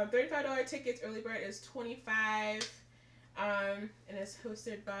 $35 tickets. Early bird is $25. And it's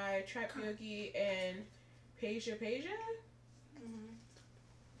hosted by Trap Yogi and Peja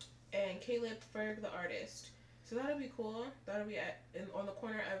and Caleb Ferg, the artist. So that'll be cool. That'll be on the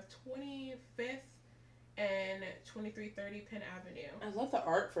corner of 25th and 2330 Penn Avenue. I love the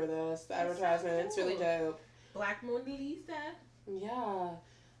art for this, the advertisement. so It's really cool. dope. Black Mona Lisa. Yeah.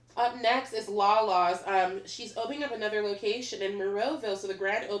 Up next is Lala's. She's opening up another location in Monroeville, so the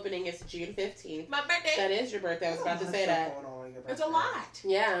grand opening is June 15th. My birthday. That is your birthday. I was about to say that. It's a lot.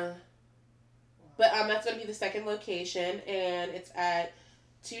 Yeah. But that's going to be the second location, and it's at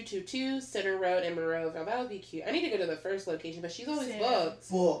 222 Center Road in Monroeville. That would be cute. I need to go to the first location, but she's always Same. booked.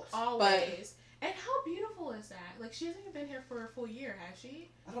 Always. And how beautiful is that? Like, she hasn't even been here for a full year, has she?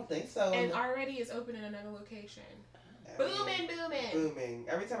 I don't think so. And already is opening another location. Booming.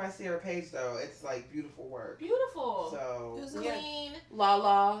 Every time I see her page, though, it's like beautiful work. Beautiful. So Who's Yeah. clean.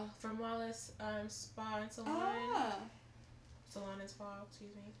 Lala. From Wallace Spa and Salon. Ah. Salon and Spa,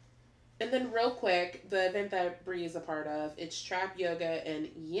 excuse me. And then real quick, the event that Bree is a part of, it's Trap Yoga and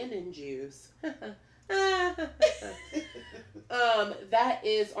Yin and Juice. That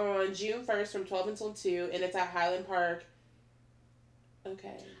is on June 1st from 12 until 2, and it's at Highland Park.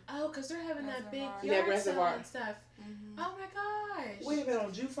 Okay. Oh, because they're having that big Reservoir. Yeah, yard sale Reservoir. and stuff. Mm-hmm. Oh my gosh. Wait a minute,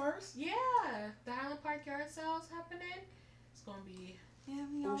 on June 1st? Yeah, the Highland Park yard sale's happening. It's going to be... Yeah,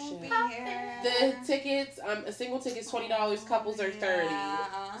 we Oh, all shit. be here. The tickets, a single ticket's $20, couples are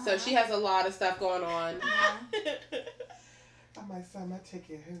 $30. So she has a lot of stuff going on. I might sign my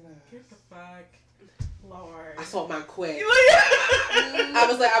ticket. Who knows? Get the fuck. Lord. I sold mine quick. I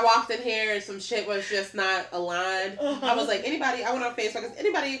was like, I walked in here and some shit was just not aligned. I was like, anybody, I went on Facebook, is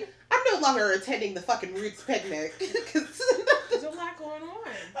anybody, I'm no longer attending the fucking Roots picnic. There's a lot going on.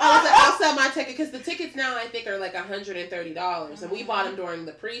 I was like, I'll sell my ticket, because the tickets now I think are like $130, and we bought them during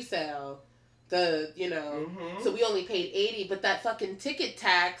the pre-sale. So we only paid $80, but that fucking ticket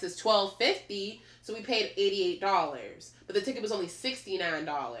tax is $12.50, so we paid $88. But the ticket was only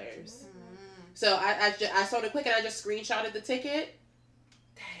 $69. So I sold it quick, and I just screenshotted the ticket.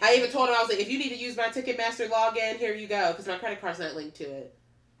 I even told him, I was like, if you need to use my Ticketmaster login, here you go, because my credit card's not linked to it.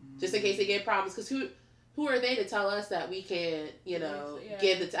 Just in case they get problems, because who are they to tell us that we can't,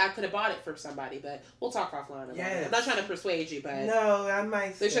 give it? I could have bought it for somebody, but we'll talk offline about it. I'm not trying to persuade you, but no, I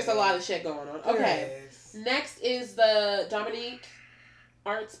might. There's just a lot of shit going on. Okay, next is the Dominique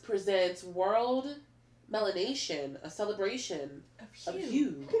Arts presents World Melanation, a celebration of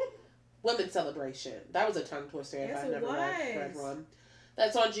you. Women's celebration. That was a tongue twister if Yes, I've it never read was. one.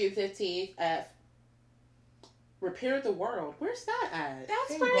 That's on June 15th at Repair the World. Where's that at?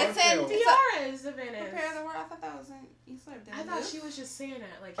 That's In for It's in Diara's event. Prepare the World. I thought that was in East Liberty. I thought she was just saying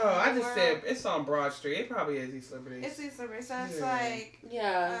that. Like, Oh, I Happy just World. said it's on Broad Street. It probably is East Liberty. It's East Liberty, so it's Yeah. like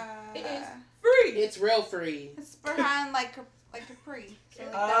Yeah. It is free. It's real free. it's behind like Capri. So,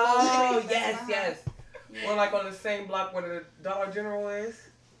 like, Oh, that's yes, behind. yes. Yeah. Or like on the same block where the Dollar General is?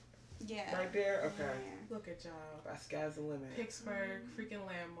 Yeah. Right there? Okay. Yeah. Look at y'all. By sky's the limit. Pittsburgh, freaking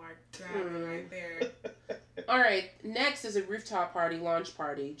landmark driving right there. All right, next is a rooftop party launch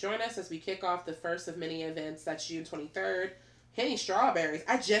party. Join us as we kick off the first of many events. That's June 23rd. Henny Strawberries.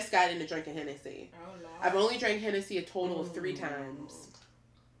 I just got into drinking Hennessy. Oh, Lord. I've only drank Hennessy a total of 3 times.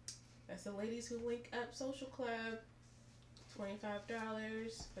 That's the Ladies Who Link Up Social Club.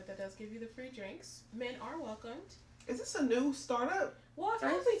 $25, but that does give you the free drinks. Men are welcomed. Is this a new startup? Well, I feel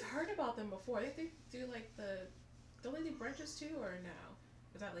like we've heard about them before. I think they do like don't they do brunches too, or no?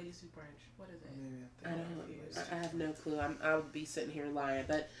 Is that Ladies Who Brunch? What is it? Maybe I I'm don't. confused. I have no clue. I'll be sitting here lying,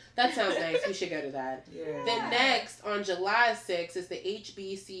 but that sounds nice. We should go to that. Yeah. Then next on July 6th is the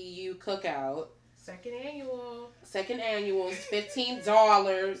HBCU Cookout. Second annual. Second annual is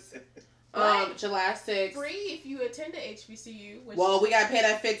 $15. Right. July 6th. Free if you attend a HBCU. Which Well, we gotta pay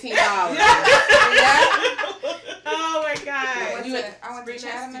that $15. Oh my I God. went We to, went- I went to Bring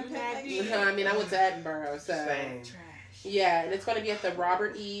that Chatham and student Pitt ID. Lake. I mean, I went to Edinburgh, so Same. Trash. yeah, and it's gonna be at the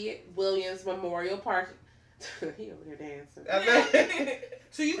Robert E. Williams Memorial Park. He over there dancing.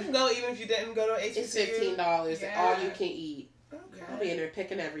 So you can go even if you didn't go to HBCU? It's $15. Yeah. All you can eat. Okay. I'll be in there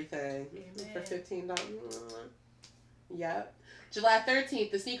picking everything Amen. for $15. Yep. July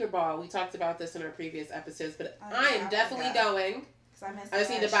 13th, the sneaker ball. We talked about this in our previous episodes, but Oh, I yeah, am I definitely forgot. going. 'Cause I missed I just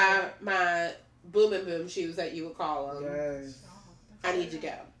the need to last buy year. my boom and boom shoes that you would call them. Yes. I need to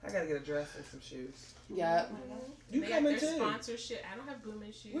go. I gotta get a dress and some shoes. Yep. You They coming got their too? sponsorship. I don't have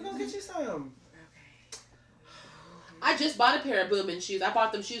booming shoes. We're gonna get you some. Okay. I just bought a pair of booming shoes. I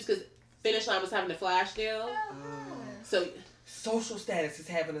bought them shoes because Finish Line was having a flash deal. So Social Status is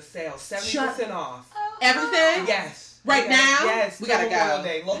having a sale, 70% off. everything, Yes. Right now? Yes. We gotta Memorial go.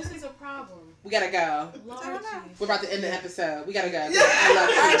 Day. Look. This is a problem. we gotta go. Lord I don't know. Jesus. We're about to end the episode. We gotta go. Yeah. I love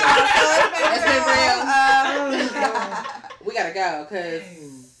All right, you. y'all, so It's been real. We gotta go because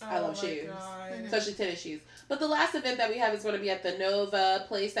Oh I love my shoes. God. Especially tennis shoes. But the last event that we have is going to be at the Nova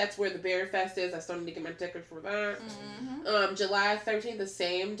place. That's where the Bear Fest is. I still need to get my tickets for that. Mhm. July 13th, the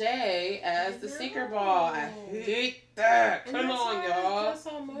same day as the I sneaker know. ball. I hate that. And Come that's on, why y'all. I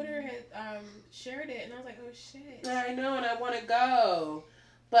saw Motor had shared it, and I was like, oh shit. I know, and I want to go.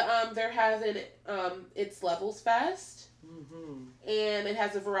 But they're having it's Levels Fest. Mm-hmm. And it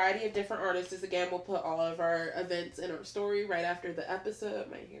has a variety of different artists. Again, we'll put all of our events in our story right after the episode.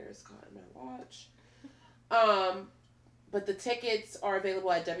 My hair is caught in my watch. But the tickets are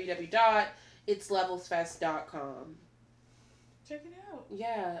available at www.itslevelsfest.com. Check it out.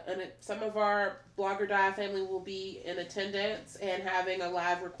 Yeah, and some of our Blogger Die family will be in attendance and having a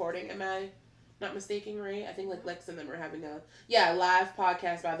live recording. Am I not mistaken, right? I think like Lex and them are having a live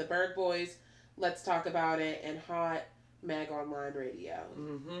podcast by the Berg Boys. Let's talk about it and Hot Mag Online Radio.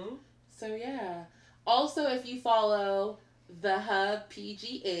 Mm-hmm. So yeah. Also, if you follow the Hub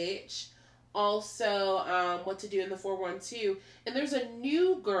PGH, also what to do in the 412, and there's a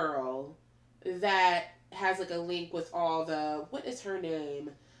new girl that has like a link with all the what is her name?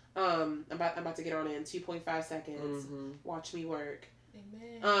 I'm about to get on it in 2.5 seconds. Mm-hmm. Watch me work.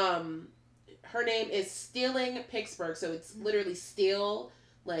 Amen. Her name is Stealing Pittsburgh, so it's literally Steal,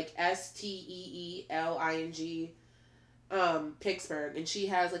 like STEELING. Pittsburgh, and she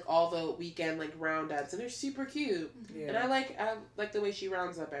has like all the weekend like roundups, and they're super cute. Yeah. And I like the way she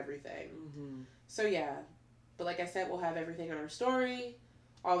rounds up everything. Mm-hmm. So yeah, but like I said, we'll have everything on our story,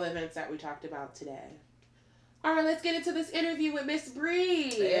 all the events that we talked about today. All right, let's get into this interview with Miss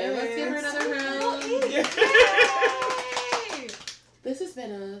Bree. Yes. Let's give her another round. Yay! This has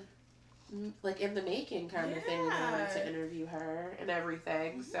been a like in the making kind of thing. We wanted Yeah. to interview her and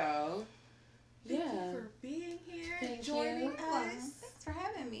everything. So Thank yeah. you for being here, Thank joining you. Well, us. thanks for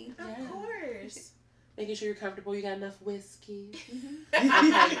having me. Yeah. Of course. Making sure you're comfortable. You got enough whiskey. Mhm.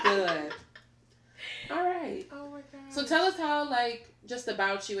 Okay, good. All right. Oh my god. So tell us how, like, just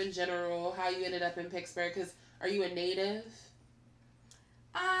about you in general, how you ended up in Pittsburgh. Because are you a native?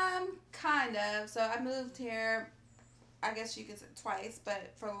 Kind of. So I moved here, I guess you could say twice,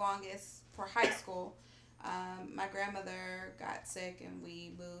 but for the longest, for high school, my grandmother got sick and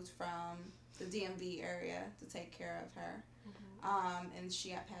we moved from the DMV area to take care of her. And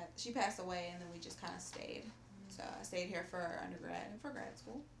she passed away, and then we just kind of stayed. So I stayed here for undergrad and for grad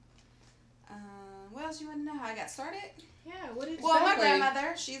school. What else you want to know? How I got started? Yeah, what did you Well, my Exactly.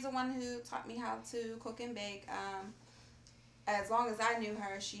 grandmother, she's the one who taught me how to cook and bake. As long as I knew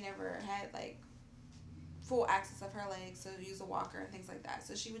her, she never had like full access of her legs, so use a walker and things like that.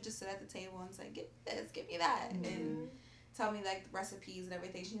 So she would just sit at the table and say, "Give me this, give me that," and tell me like the recipes and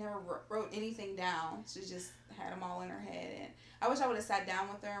everything. She never wrote anything down. She just had them all in her head. And I wish I would have sat down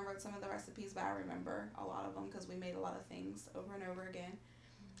with her and wrote some of the recipes, but I remember a lot of them because we made a lot of things over and over again.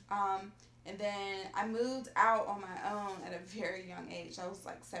 And then I moved out on my own at a very young age. I was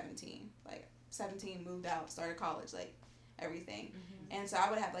like 17. Like 17, moved out, started college, like everything. And so I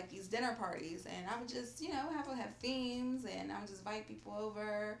would have like these dinner parties, and I would just, have themes, and I would just invite people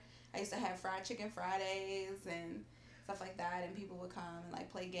over. I used to have fried chicken Fridays and stuff like that, and people would come and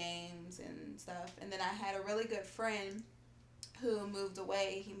like play games and stuff. And then I had a really good friend who moved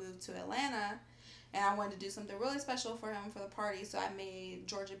away. He moved to Atlanta, and I wanted to do something really special for him for the party, so I made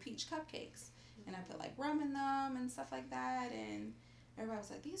Georgia peach cupcakes, and I put like rum in them and stuff like that, and everybody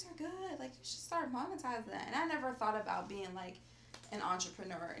was like, "These are good, like you should start monetizing that." And I never thought about being like an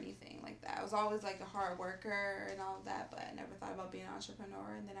entrepreneur or anything like that. I was always like a hard worker and all of that, but I never thought about being an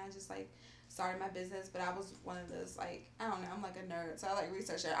entrepreneur. And then I just like started my business, but I was one of those like, I don't know, I'm like a nerd, so I like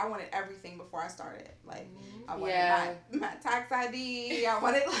research it. I wanted everything before I started. Like I wanted my tax ID, I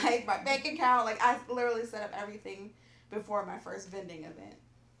wanted like my bank account, like I literally set up everything before my first vending event.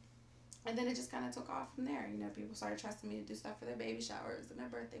 And then it just kind of took off from there. People started trusting me to do stuff for their baby showers and their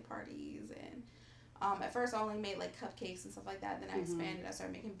birthday parties. And at first I only made like cupcakes and stuff like that. Then I expanded. I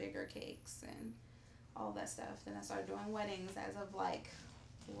started making bigger cakes and all that stuff. Then I started doing weddings as of like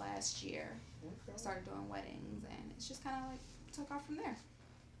last year. I started doing weddings, and it's just kind of like took off from there.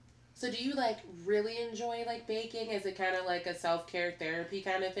 So do you like really enjoy like baking? Is it kind of like a self-care therapy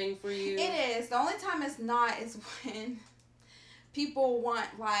kind of thing for you? It is. The only time it's not is when people want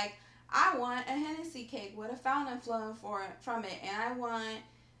like, I want a Hennessy cake with a fountain flowing from it, and I want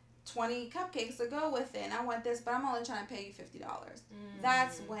 20 cupcakes to go with it, and I want this, but I'm only trying to pay you $50.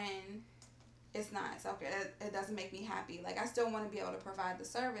 That's when it's not self-care. It doesn't make me happy. Like, I still want to be able to provide the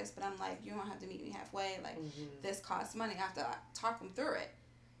service, but I'm like, you don't have to meet me halfway. Like, this costs money. I have to talk them through it.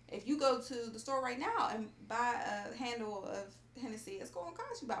 If you go to the store right now and buy a handle of Hennessy, it's going to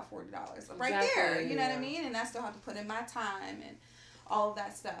cost you about $40 right there. You know what I mean? And I still have to put in my time and all of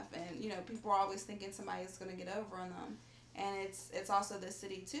that stuff. And, people are always thinking somebody's going to get over on them. And it's also the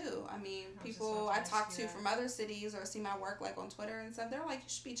city too. I mean, people I talk to from other cities or see my work like on Twitter and stuff, they're like, you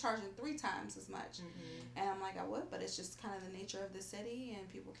should be charging 3 times as much. And I'm like, I would, but it's just kind of the nature of the city, and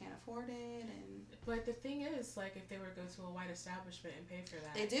people can't afford it. But the thing is, like, if they were to go to a white establishment and pay for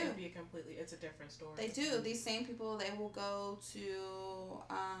that, they do. It's a different story. They do. These same people, they will go to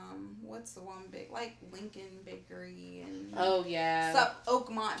what's the one big, like Lincoln Bakery and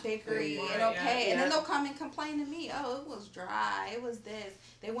Oakmont Bakery, and they'll pay, and then they'll come and complain to me. Oh, it was dry. It was this.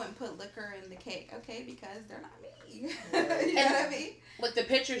 They wouldn't put liquor in the cake. Okay, because they're not me. You know what I mean? Like the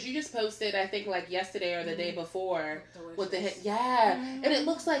pictures you just posted, I think like yesterday or the day before, with the and it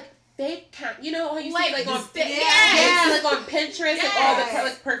looks like fake. How you see like on like on Pinterest and all the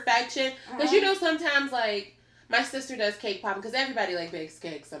like perfection. Because sometimes like my sister does cake popping because everybody like bakes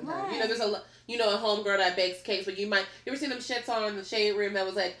cakes sometimes. There's a homegirl that bakes cakes, but you ever seen them shits on the Shade Room that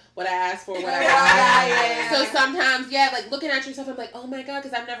was like what I asked for, what I wanted. So sometimes, like looking at yourself, I'm like, oh my god,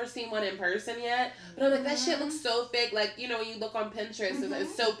 because I've never seen one in person yet. But I'm like, that shit looks so fake. Like when you look on Pinterest,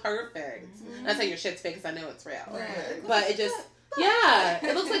 it's so perfect. Not saying your shit's fake because I know it's real, but it just.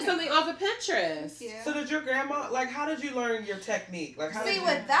 It looks like something off of Pinterest. Yeah. So did your grandma, like, how did you learn your technique? Like, how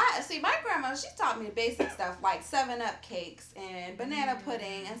my grandma, she taught me the basic stuff, like 7-Up cakes and banana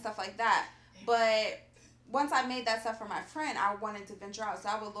pudding and stuff like that. But once I made that stuff for my friend, I wanted to venture out. So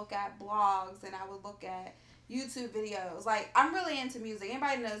I would look at blogs and I would look at YouTube videos. Like, I'm really into music.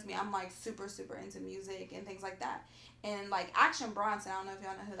 Anybody knows me, I'm like super, super into music and things like that. And like Action Bronson, I don't know if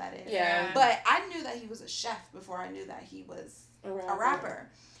y'all know who that is. Yeah. But I knew that he was a chef before I knew that he was a rapper.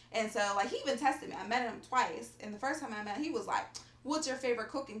 And so like he even tested me. I met him twice. And the first time I met him, he was like, what's your favorite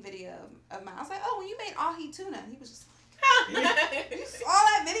cooking video of mine? I was like, oh, when you made ahi tuna. And he was just like, you saw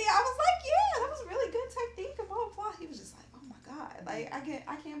that video? I was like, yeah, that was really good technique and blah, blah, blah. He was just like, oh my God. Like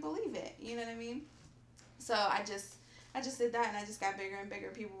I can't believe it. You know what I mean? So I just did that, and I just got bigger and bigger.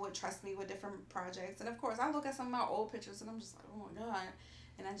 People would trust me with different projects. And of course, I look at some of my old pictures and I'm just like, oh my God.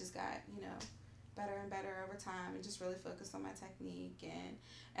 And I just got, better and better over time, and just really focused on my technique.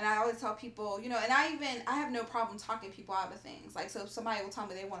 And I always tell people, and I have no problem talking people out of things. Like, so if somebody will tell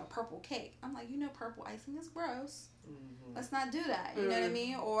me they want a purple cake, I'm like, purple icing is gross. Let's not do that. You know what I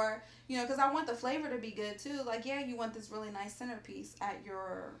mean? Or, because I want the flavor to be good too. Like, yeah, you want this really nice centerpiece at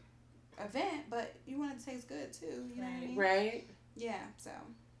your event, but you want it to taste good too. You know what I mean? Right. Yeah. So.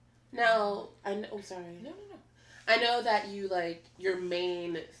 Now, I know. Oh, sorry. No. I know that you like your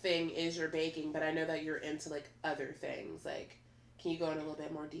main thing is your baking, but I know that you're into like other things. Like, can you go in a little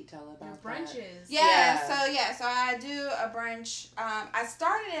bit more detail about Your that? brunches. Yeah. So I do a brunch. I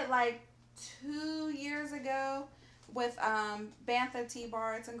started it like 2 years ago with Bantha Tea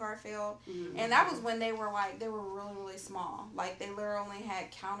Bar. It's in Garfield, and that was when they were really really small. Like they literally only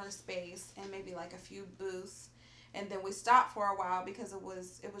had counter space and maybe like a few booths. And then we stopped for a while because it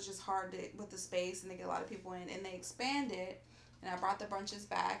was just hard with the space and to get a lot of people in. And they expanded, and I brought the brunches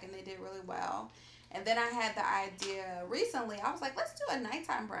back, and they did really well. And then I had the idea recently. I was like, let's do a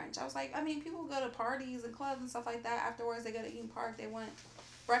nighttime brunch. I was like, I mean, people go to parties and clubs and stuff like that. Afterwards, they go to Eden Park. They want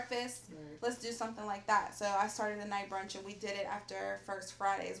breakfast. Right. Let's do something like that. So I started a night brunch, and we did it after First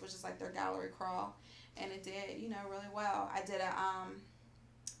Fridays, which is like their gallery crawl. And it did, really well. I did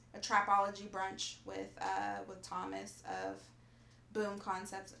a trapology brunch with Thomas of Boom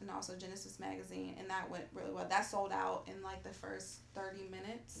Concepts and also Genesis Magazine, and that went really well. That sold out in like the first 30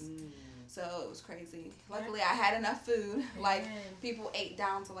 minutes, so it was crazy. Luckily, I had enough food. Like people ate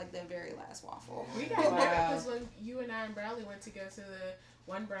down to like the very last waffle. We got because when you and I and Bradley went to go to the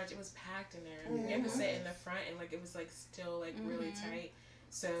one brunch, it was packed in there. We had to sit in the front, and like it was like still like really tight.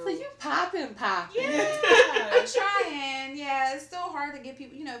 So you popping. Yeah. I'm trying. Yeah, it's still hard to get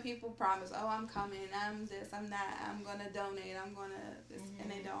people. People promise, oh, I'm coming. I'm this. I'm that. I'm gonna donate. I'm gonna this,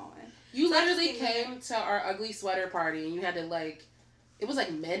 and they don't. You literally came to our ugly sweater party, and you had to like, it was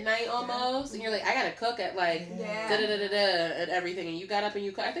like midnight almost, and you're like, I gotta cook at like da da da da da and everything, and you got up and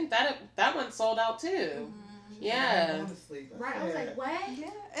you cooked. I think that one sold out too. Yeah. Right. I was like, what?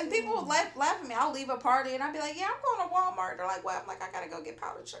 Yeah. And people laugh at me. I'll leave a party and I'll be like, yeah, I'm going to Walmart. They're like, what? I'm like, I gotta go get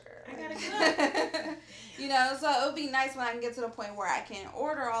powdered sugar. I gotta go. So it would be nice when I can get to the point where I can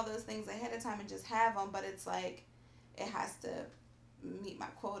order all those things ahead of time and just have them, but it's like, it has to meet my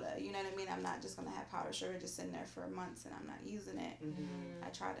quota. You know what I mean? I'm not just going to have powdered sugar just sitting there for months and I'm not using it. I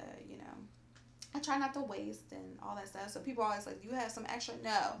try to, I try not to waste and all that stuff. So people always like, you have some extra?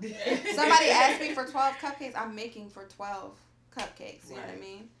 No. Somebody asked me for 12 cupcakes. I'm making for 12 cupcakes. You know what I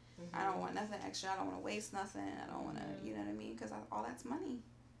mean? I don't want nothing extra. I don't want to waste nothing. I don't want to, you know what I mean? Because all that's money.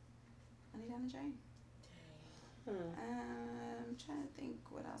 Money down the drain. I'm trying to think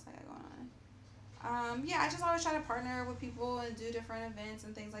what else I got going on. I just always try to partner with people and do different events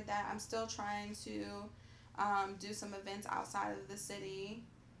and things like that. I'm still trying to do some events outside of the city.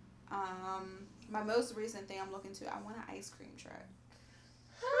 My most recent thing I'm looking to, I want an ice cream truck.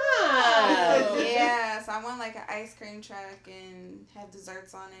 Yeah, so I want like an ice cream truck and have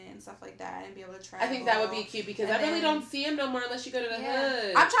desserts on it and stuff like that and be able to travel. I think that would be cute because I really don't see him no more unless you go to the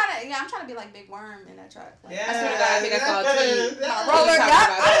hood. I'm trying to be like Big Worm in that truck. Like, I swear to God, I think I saw a tweet. Roller, I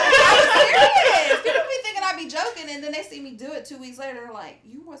was serious. People be thinking I be joking, and then they see me do it 2 weeks later. They're like,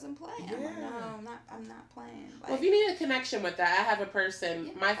 "You wasn't playing." I'm like, no, I'm not playing. Like, Well, if you need a connection with that, I have a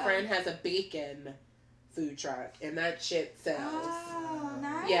person. My friend has a bacon food truck, and that shit sells. Oh,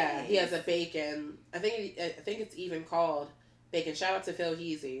 nice. Yeah, he has a bacon. I think it's even called bacon. Shout out to Phil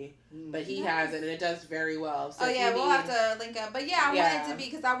Heasy, but he has it, and it does very well. So we'll have to link up. But I want it to be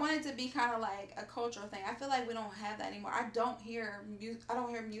because I want it to be kind of like a cultural thing. I feel like we don't have that anymore. I don't hear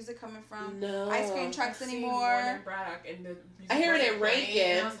music coming from ice cream trucks anymore. I hear it in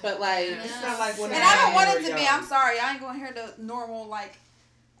Rankin, but like it's not like when and I don't want it to be. I'm sorry, I ain't gonna hear the normal like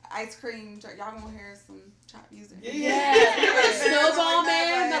ice cream truck. Y'all gonna hear some trap music. Yeah. Snowball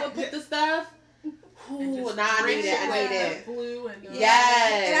Man that would put the stuff. Ooh, I need it. Blue and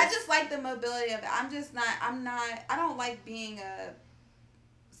yes. And I just like the mobility of it. I don't like being a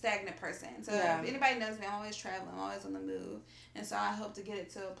stagnant person. So if anybody knows me, I'm always traveling. I'm always on the move. And so I hope to get it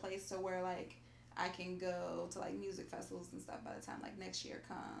to a place to where like I can go to like music festivals and stuff by the time like next year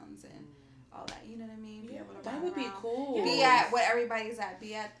comes and all that. You know what I mean? Be able to that would be cool. Be at what everybody's at.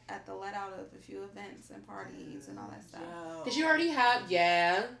 Be at the let out of a few events and parties and all that stuff. Did you already have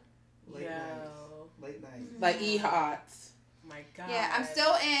Late night. Like E-Hots. My God. Yeah, I'm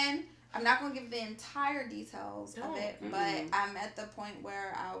still in. I'm not going to give the entire details of it, but I'm at the point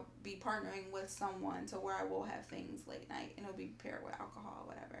where I'll be partnering with someone to where I will have things late night, and it'll be paired with alcohol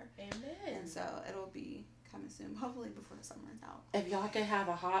or whatever. Amen. And so it'll be coming soon, hopefully before the summer is out. If y'all can have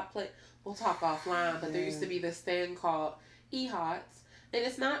a hot plate, we'll talk offline, but there used to be this thing called E-Hots, and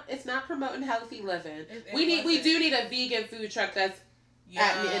it's not promoting healthy living. We do need a vegan food truck that's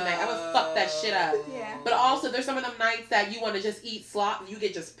at midnight. I would fuck that shit up. Yeah. But also, there's some of them nights that you want to just eat slop. You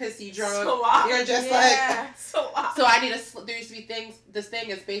get just pissy drunk. You're just So I need there used to be this thing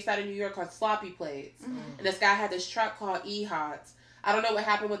is based out of New York called Sloppy Plates. And this guy had this truck called E-Hots. I don't know what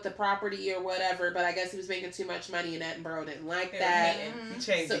happened with the property or whatever, but I guess he was making too much money and Edinburgh didn't like They were that. hating. He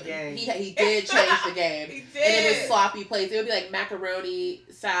changed the game. He did change the game. He And it was did. sloppy plates. It would be like macaroni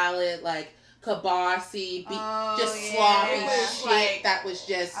salad, like kibasi, just yeah. sloppy It was shit like- that was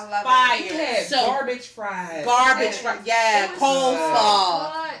just I love Fire. He it. had So- garbage fries. garbage. Yeah, It was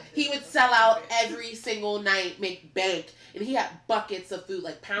coleslaw. so good. He would sell out every single night, make bank, and he had buckets of food,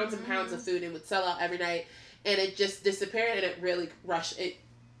 like pounds and pounds of food, and would sell out every night. And it just disappeared, and it really crushed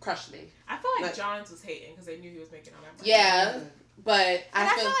me. I feel like Like- Johns was hating because they knew he was making all that money. Yeah, but And I I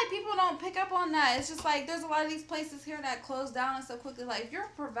feel feel like people don't pick up on that. It's just like there's a lot of these places here that close down so quickly. Like if you're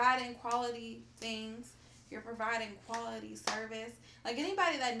providing quality things, you're providing quality service. Like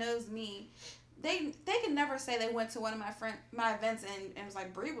anybody that knows me, they can never say they went to one of my events and was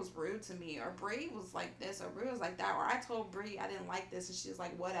like, Bree was rude to me, or Bree was like this, or Bree was like that, or I told Bree I didn't like this and she was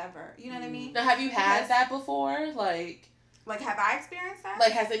like, whatever. You know what I mean? now, have you had Because- that before? Like have I experienced that?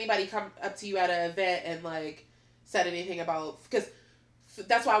 Like, has anybody come up to you at an event and like said anything about? Because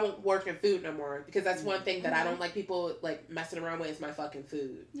that's why I won't work in food no more. Because that's one thing that I don't like people like messing around with is my fucking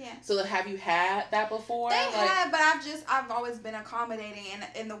food. Yeah. So have you had that before? They Like, have, but I've always been accommodating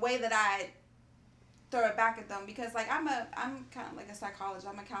in the way that I throw it back at them, because like I'm kind of like a psychologist,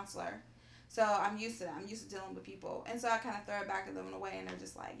 I'm a counselor, so I'm used to that. I'm used to dealing with people, and so I kind of throw it back at them in a way, and they're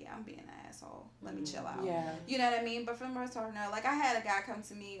just like, yeah, I'm being an asshole. Let me chill out. Yeah. You know what I mean? But for the most part, no. Like I had a guy come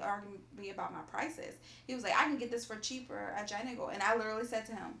to me arguing with me about my prices. He was like, I can get this for cheaper at Giant Eagle, and I literally said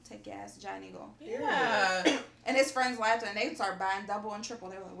to him, take your ass to Giant Eagle. Yeah. And his friends laughed, and they started buying double and triple.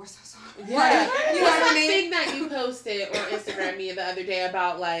 They were like, we're so sorry. Yeah. You know What's what I that mean? thing that you posted on Instagram me the other day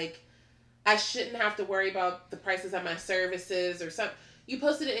about like I shouldn't have to worry about the prices of my services or something? You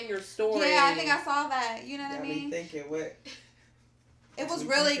posted it in your story. Yeah, I think I saw that. You know what I Got mean? me thinking, what? It was We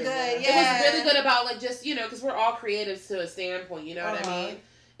really thinking, good. what? Yeah. It was really good about like just because we're all creatives to a standpoint. You know what I mean?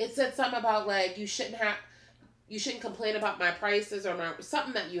 It said something about like you shouldn't complain about my prices or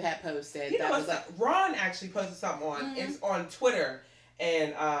something that you had posted. You know that what? was like, Ron actually posted something on Mhm. it's on Twitter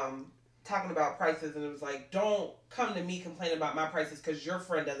and talking about prices, and it was like, don't come to me complaining about my prices because your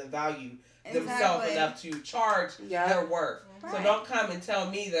friend doesn't value themselves Exactly. enough to charge Yeah. their worth. Right. So don't come and tell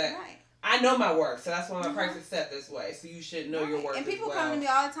me that Right. I know my worth. So that's why my Mhm. price is set this way. So you should know your Right. worth. And people as well. come to me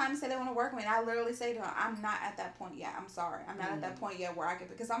all the time and say they want to work with me. And I literally say to them, I'm not at that point yet. I'm sorry. I'm not at that point yet where I could,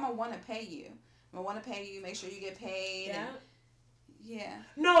 because I'm going to want to pay you. I'm going to want to pay you, make sure you get paid. Yeah. And, yeah.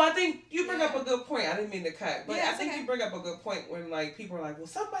 No, I think you bring Yeah. up a good point. I didn't mean to cut, but Yeah, I it's think okay. you bring up a good point when like people are like, well,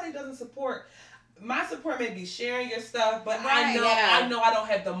 somebody doesn't support. My support may be sharing your stuff, but Right, yeah. I know I don't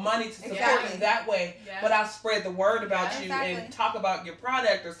have the money to support Exactly. you that way. Yeah. But I'll spread the word about Yeah, you exactly. and talk about your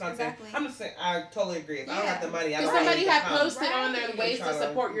product or something. Exactly. I'm just saying, I totally agree. If I don't Yeah. have the money, I because don't somebody have had to come. posted on there Right. ways Try to to-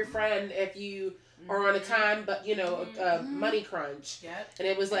 support your friend if you are on a time, but money crunch. Yep. And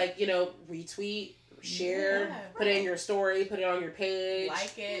it was like retweet, share, Yeah. put it in your story, put it on your page.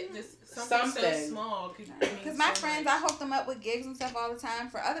 Like it. Just something so Something. small could mean Because my so friends, much. I hook them up with gigs and stuff all the time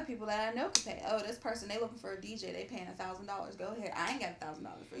for other people that I know could pay. Oh, this person, they looking for a DJ, they paying $1,000. Go ahead. I ain't got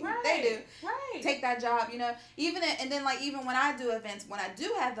 $1,000 for you. Right. They do. Right. Take that job, and then like even when I do events, when I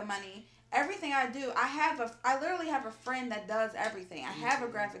do have the money, everything I do, I literally have a friend that does everything. I have a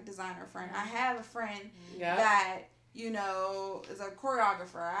graphic designer friend. I have a friend Yeah. that is a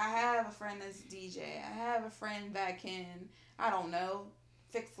choreographer. I have a friend that's a DJ. I have a friend that can, I don't know,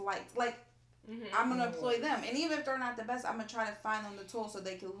 fix the lights. Like Mhm. I'm gonna employ them, and even if they're not the best, I'm gonna try to find them the tools so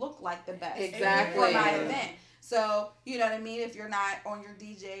they can look like the best Exactly. for my event. So you know what I mean. If you're not on your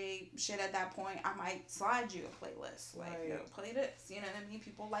DJ shit at that point, I might slide you a playlist, like Right. play this. You know what I mean?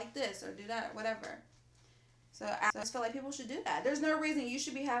 People like this or do that, whatever. So I just feel like people should do that. There's no reason you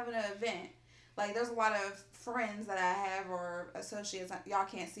should be having an event. Like there's a lot of friends that I have or associates. Y'all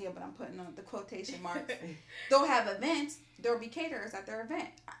can't see it, but I'm putting on the quotation marks. They'll have events. There'll be caterers at their event.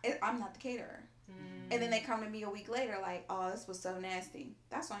 I'm not the caterer. Mm. And then they come to me a week later like, oh, this was so nasty.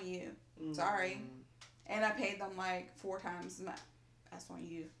 That's on you. Sorry. And I paid them like 4 times. That's on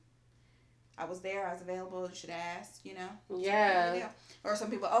you. I was there. I was available. You should ask, Yeah. Or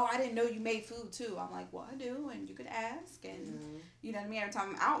some people, oh, I didn't know you made food too. I'm like, well, I do. And you could ask. And you know what I mean? Every time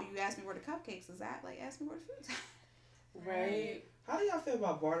I'm out, you ask me where the cupcakes is at. Like, ask me where the food's at. Right. How do y'all feel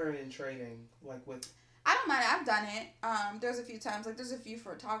about bartering and trading? Like with I don't mind. I've done it. There's a few times, like there's a few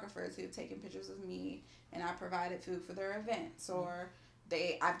photographers who've taken pictures of me and I provided food for their events or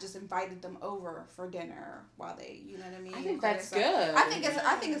I've just invited them over for dinner while they, you know what I mean? I think For that's their good. stuff.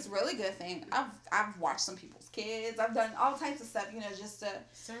 I think it's a really good thing. I've watched some people's kids. I've done all types of stuff, you know, just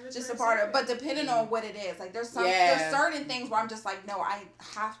a part of. But depending on what it is, like there's certain things where I'm just like, no, I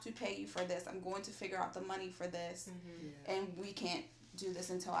have to pay you for this. I'm going to figure out the money for this, and we can't do this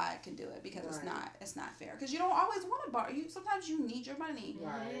until I can do it because it's not fair. Because you don't always want to borrow. Sometimes you need your money.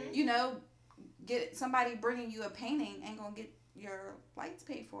 Right. You know, get somebody bringing you a painting ain't gonna get your lights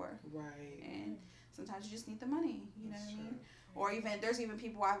paid for. Right. And sometimes you just need the money, you know what I mean? Or even, there's even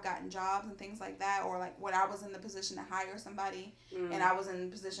people I've gotten jobs and things like that, or like when I was in the position to hire somebody and I was in the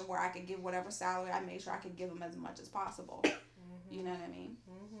position where I could give whatever salary, I made sure I could give them as much as possible. You know what I mean?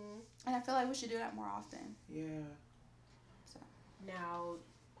 And I feel like we should do that more often. Yeah. So. Now,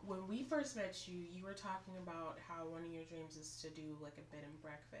 when we first met you, you were talking about how one of your dreams is to do like a bed and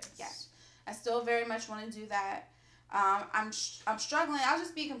breakfast. Yes. I still very much want to do that. I'm struggling. I'll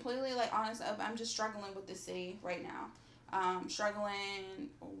just be completely like honest. I'm just struggling with the city right now. Struggling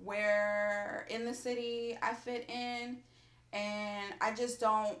where in the city I fit in, and I just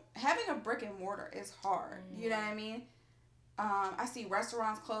don't. Having a brick and mortar is hard. You know what I mean? I see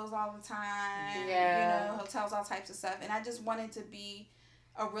restaurants close all the time. Yeah. You know, hotels, all types of stuff, and I just want it to be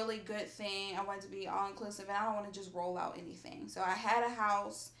a really good thing. I want it to be all inclusive, and I don't want to just roll out anything. So I had a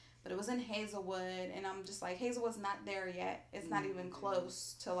house. But it was in Hazelwood, and I'm just like, Hazelwood's not there yet. It's not even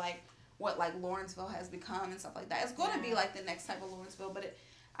close to, like, what, like, Lawrenceville has become and stuff like that. It's going to be, like, the next type of Lawrenceville, but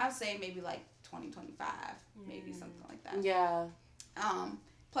I'd say maybe, like, 2025, maybe something like that. Yeah.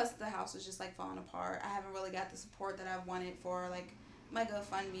 Plus, the house was just, like, falling apart. I haven't really got the support that I've wanted for, like, my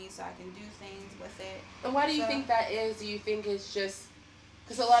GoFundMe so I can do things with it. And why do you think that is? Do you think it's just...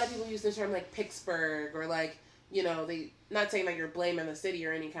 Because a lot of people use the term, like, Pittsburgh, or, like, you know, they... Not saying that you're blaming the city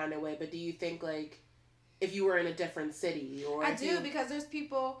or any kind of way, but do you think, like, if you were in a different city? Or I do, because there's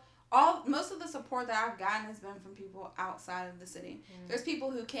people... Most of the support that I've gotten has been from people outside of the city. There's people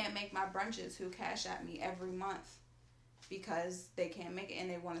who can't make my brunches who cash at me every month because they can't make it and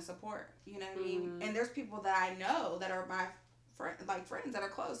they want to support. You know what I mean? And there's people that I know that are my friends that are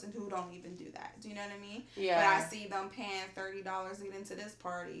close and who don't even do that. Do you know what I mean? Yeah. But I see them paying $30 to get into this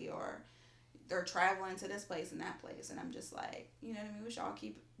party, or they're traveling to this place and that place, and I'm just like, you know what I mean? We should all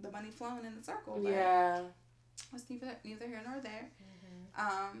keep the money flowing in the circle. But it's neither here nor there.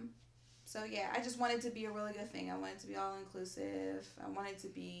 So yeah, I just want it to be a really good thing. I want it to be all inclusive. I want it to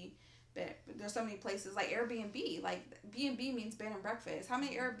be, but there's so many places like Airbnb. Like B&B means bed and breakfast. How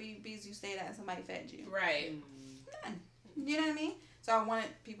many Airbnbs you stayed at and somebody fed you? Right. None. You know what I mean? So I wanted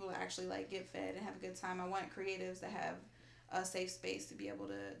people to actually like get fed and have a good time. I want creatives to have a safe space to be able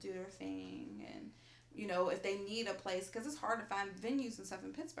to do their thing, and you know, if they need a place, because it's hard to find venues and stuff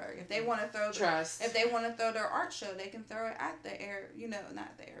in Pittsburgh. If they want to if they want to throw their art show, they can throw it at the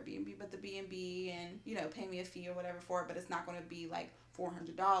not the Airbnb, but the B&B, and you know, pay me a fee or whatever for it. But it's not going to be like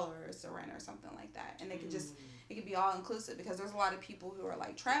 $400 to rent or something like that. And they can just it can be all inclusive, because there's a lot of people who are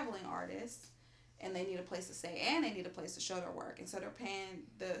like traveling artists, and they need a place to stay and they need a place to show their work, and so they're paying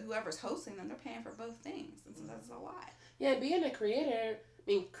whoever's hosting them. They're paying for both things, and so that's a lot. Yeah, being a creative,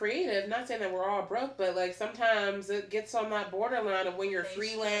 not saying that we're all broke, but like sometimes it gets on that borderline of when you're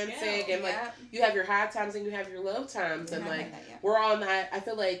freelancing and like you have your high times and you have your low times, and like we're on that. I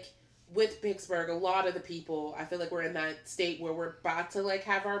feel like with Pittsburgh, a lot of the people, I feel like we're in that state where we're about to like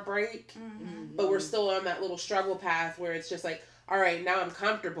have our break, but we're still on that little struggle path where it's just like, all right, now I'm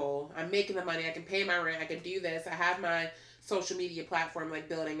comfortable, I'm making the money, I can pay my rent, I can do this, I have my social media platform like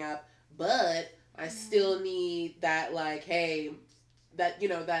building up, but I still need that, like, hey, that, you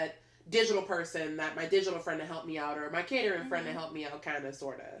know, that digital person, that my digital friend to help me out, or my catering friend to help me out, kind of,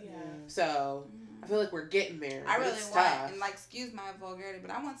 sort of. Yeah. So, I feel like we're getting there. I really want, and like, excuse my vulgarity,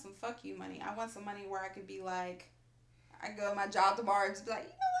 but I want some fuck you money. I want some money where I could be like, I go to my job tomorrow and just be like, you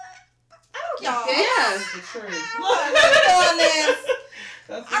know what? I don't get this. Yeah. I'm doing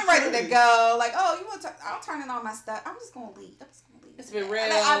this. I'm ready to go. Like, oh, you want to? I'll turn in all my stuff. I'm just gonna leave. It's been real.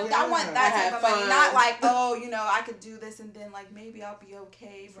 I want that type of money, not like, oh, you know, I could do this and then like maybe I'll be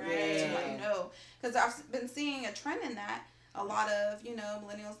okay for you know, because I've been seeing a trend in that. A lot of, you know,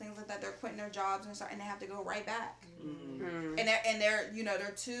 millennials, things like that, they're quitting their jobs and they have to go right back, and they're you know,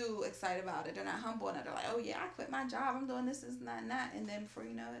 they're too excited about it. They're not humble, and they're like, oh yeah, I quit my job, I'm doing this and that, and then before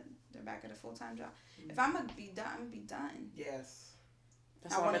you know it, they're back at a full-time job. If I'm gonna be done, I'm gonna be done. Yes.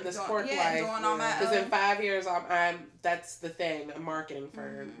 That's why I'm in this doing, corp doing life. all my Because in own. 5 years, I'm that's the thing, a marketing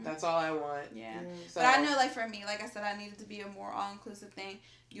firm. Mhm. That's all I want. Yeah. So, But I know, like, for me, like I said, I needed to be a more all-inclusive thing.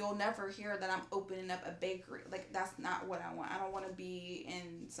 You'll never hear that I'm opening up a bakery. Like, that's not what I want. I don't want to be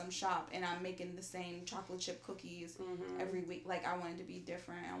in some shop and I'm making the same chocolate chip cookies every week. Like, I want it to be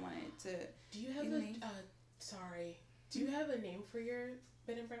different. I want it to... Do you have do you have a name for your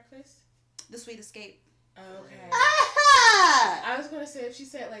bed and breakfast? The Sweet Escape. Okay. Ah! I was gonna say if she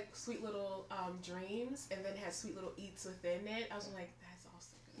said like sweet little dreams and then had sweet little eats within it, I was like, that's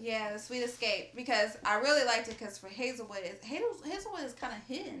awesome. Yeah, The Sweet Escape, because I really liked it because for Hazelwood is kind of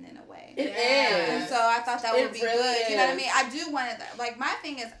hidden in a way. It And is. so I thought that would be really good. You know what I is. mean? I do want it. Like, my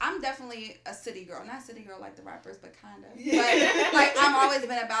thing is, I'm definitely a city girl. Not city girl like the rappers, but kind of. Yeah. But, like, I've always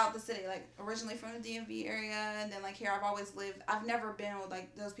been about the city. Like, originally from the DMV area, and then, like, here I've always lived. I've never been with,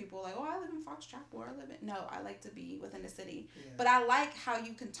 like, those people, like, oh, I live in Foxtrot, or I live in... No, I like to be within the city. Yeah. But I like how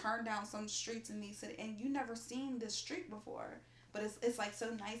you can turn down some streets in these cities, and you never seen this street before. But it's like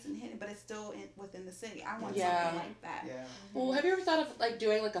so nice and hidden, but it's still within the city. I want something like that. Yeah. Well, have you ever thought of like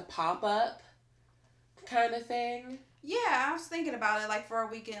doing like a pop-up kind of thing? Yeah, I was thinking about it, like, for a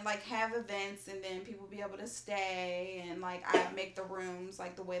weekend, like, have events, and then people be able to stay, and, like, I make the rooms,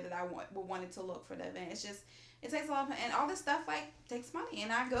 like, the way that I would want it to look for the event. It's just, it takes a lot of, and all this stuff, like, takes money,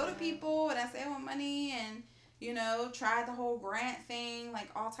 and I go to people, and I say I want money, and, you know, try the whole grant thing,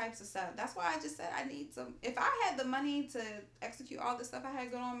 like, all types of stuff. That's why I just said I need some, if I had the money to execute all the stuff I had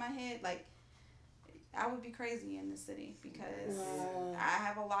going on in my head, like, I would be crazy in the city, because I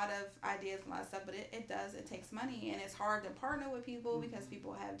have a lot of ideas and a lot of stuff, but it takes money, and it's hard to partner with people because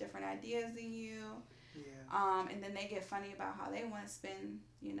people have different ideas than you. Yeah. And then they get funny about how they want to spend,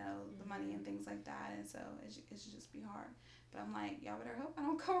 you know, the money and things like that, and so it should just be hard. But I'm like, y'all better hope I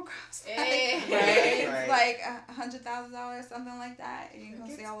don't come across Right. like $100,000, something like that. And you're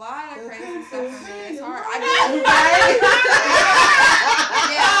gonna see a lot of crazy stuff from me. It's hard. Everything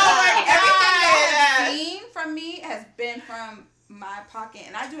y'all have seen from me has been from my pocket,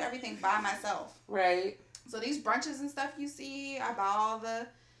 and I do everything by myself. Right. So these brunches and stuff you see, I buy all the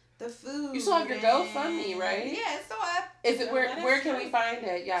food. You still have your GoFundMe, right? Yeah, it's still up. Is it where can we find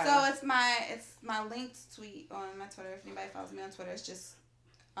it? Yeah. So it's my linked tweet on my Twitter. If anybody follows me on Twitter, it's just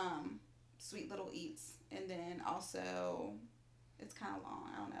Sweet Little Eats, and then also it's kind of long.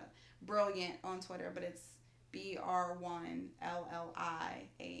 I don't know. Brilliant on Twitter, but it's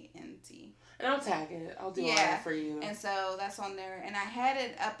BR1LLIANT. And I'll tag it. I'll do all that for you. And so that's on there. And I had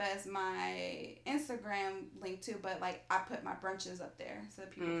it up as my Instagram link too, but like I put my brunches up there so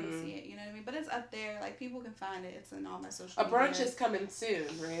that people can see it. You know what I mean? But it's up there. Like people can find it. It's in all my social media. A brunch is coming soon,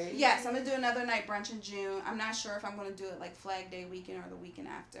 right? Yes, I'm going to do another night brunch in June. I'm not sure if I'm going to do it like Flag Day weekend or the weekend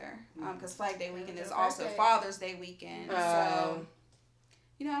after. Because Flag Day weekend is also Father's Day weekend. So,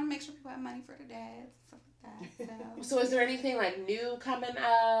 you know, I'm going to make sure people have money for their dads. So is there anything like new coming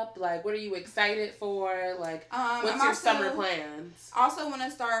up? Like, what are you excited for? Like, what's your summer plans? I also want to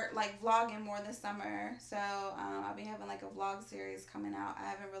start like vlogging more this summer. So I'll be having like a vlog series coming out. I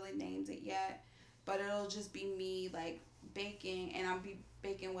haven't really named it yet, but it'll just be me like baking, and I'll be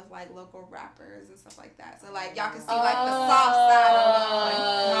baking with like local rappers and stuff like that. So like y'all can see like the soft side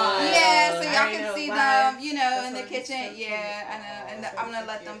of them. Yeah, so y'all can see them, you know, in the kitchen. Yeah, I know, and I'm gonna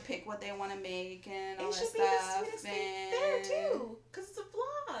let them pick what they want to make and all that stuff. It should be there too, cause it's a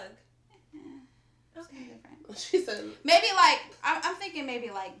vlog. Okay. She said maybe like I'm thinking maybe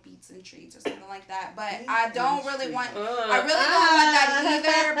like beets and treats or something like that, but I don't really want. I really don't want that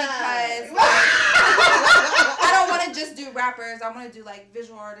either because I don't want to just do rappers. I want to do like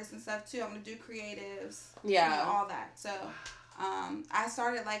visual artists and stuff too. I'm gonna do creatives. Yeah, you know, all that. So I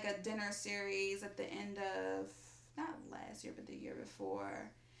started like a dinner series at the end of not last year but the year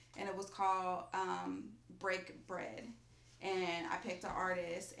before, and it was called Break Bread. And I picked an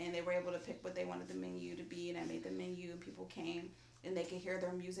artist, and they were able to pick what they wanted the menu to be, and I made the menu, and people came, and they could hear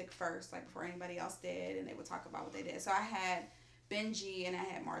their music first, like before anybody else did, and they would talk about what they did. So I had Benji, and I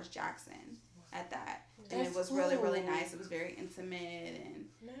had Marge Jackson at that, and it was really, really nice. It was very intimate, and,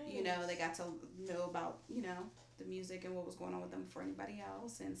 you know, they got to know about, you know, the music and what was going on with them before anybody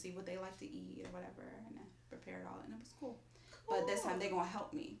else, and see what they like to eat or whatever, and I prepared all, and it was cool. But this time they're gonna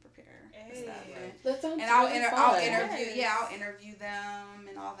help me prepare stuff, and I'll interview them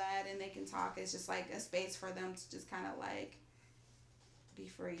and all that, and they can talk. It's just like a space for them to just kind of like be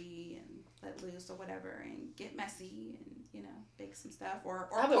free and let loose or whatever, and get messy and, you know, bake some stuff or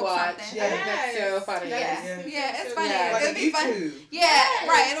cook something. Yeah, that's so funny. Yeah, it's funny. Yeah. It'll be fun. Yeah,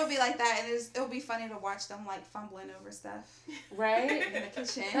 right. It'll be like that, and it'll be funny to watch them like fumbling over stuff, right, in the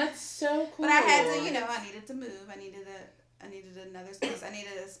kitchen. That's so cool. But I had to, you know, I needed to move. I needed I needed another space. I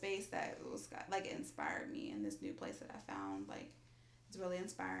needed a space that was like inspired me, and this new place that I found like it's really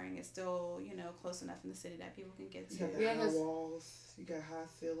inspiring. It's still close enough in the city that people can get to. You got the high walls. You got high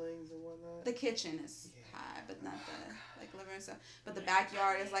ceilings and whatnot. The kitchen is high, but not the like living room stuff. But the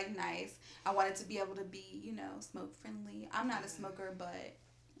backyard is like nice. I wanted to be able to be smoke friendly. I'm not a smoker, but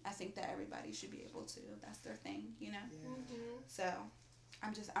I think that everybody should be able to. That's their thing, Yeah. So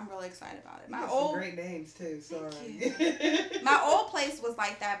I'm really excited about it. My old great names too. Sorry. My old place was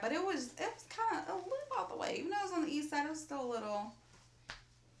like that, but it was kind of a little out the way. Even though it was on the east side, it was still a little.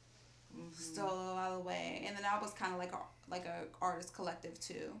 Still a little out of the way, and then I was kind of like a artist collective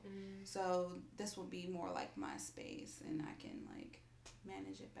too. So this will be more like my space, and I can like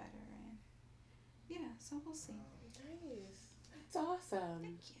manage it better, and so we'll see. Nice, that's awesome.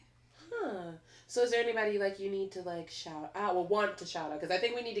 Thank you. Huh. So is there anybody like you need to like shout out? Well, want to shout out because I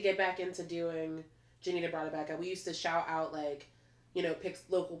think we need to get back into doing. Janita brought it back up. We used to shout out like,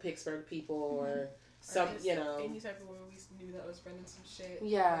 local Pittsburgh people or. Some, any type of woman we knew that was running some shit.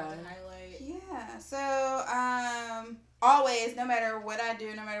 Yeah. To highlight. Yeah. So, always, no matter what I do,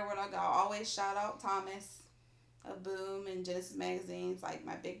 no matter what I go, I'll always shout out Thomas of Boom and Genesis Magazines, like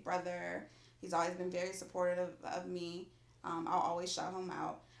my big brother. He's always been very supportive of me. I'll always shout him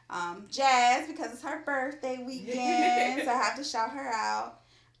out. Jazz, because it's her birthday weekend, so I have to shout her out.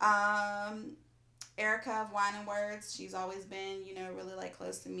 Erica of Wine and Words, she's always been, really like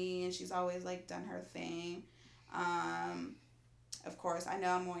close to me, and she's always like done her thing. Of course, I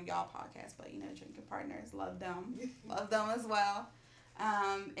know I'm on y'all podcast, but Drinking Partners, love them as well.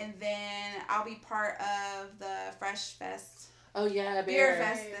 And then I'll be part of the Fresh Fest. Oh yeah, Beer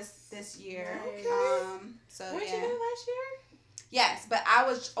Fest this year. Okay. So weren't you there last year? Yes, but I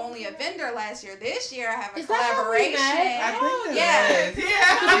was only a vendor last year. This year I have a Is that how we collaboration. met? I think Yeah.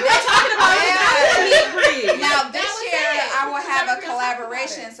 We were talking about it. Now this was year it. I will have Never a gonna talk about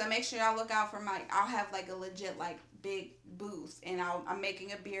collaboration, it. so make sure y'all look out for I'll have like a legit like big booth, and I'm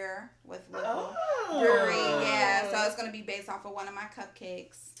making a beer with local brewery. Yeah, so it's gonna be based off of one of my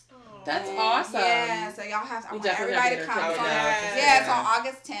cupcakes. That's And, awesome. Yeah, so y'all have I We want definitely everybody have to to come. get It's a on, ticket. yeah, it's on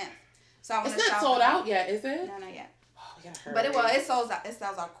August 10th. So I want It's to not shout sold them. out yet, is it? No, not yet. Oh, we gotta hurry. But it sells out. It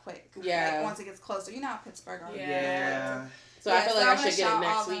sells out quick. Yeah. Like once it gets closer, how Pittsburgh are. Yeah. So I feel like I I'm gonna should get it shout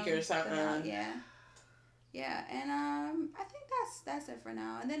next all week them or something. out. Yeah. Yeah, and I think that's it for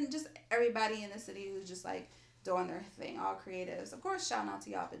now. And then just everybody in the city who's just like doing their thing, all creatives. Of course, shout out to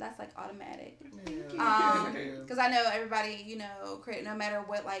y'all, but that's like automatic. Because I know everybody, no matter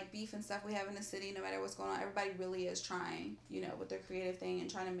what like beef and stuff we have in the city, no matter what's going on, everybody really is trying, with their creative thing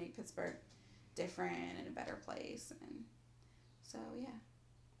and trying to make Pittsburgh different and a better place. And so yeah.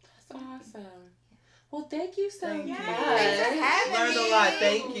 That's awesome. Well, thank you so much. Thanks for having Learned me. a lot.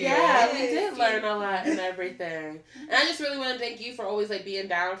 Thank you. Yeah, we did learn a lot and everything. And I just really want to thank you for always like being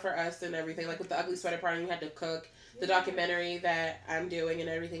down for us and everything. Like with the Ugly Sweater Party, you had to cook. The documentary that I'm doing and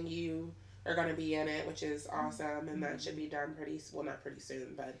everything, you are going to be in it, which is awesome. And that should be done not pretty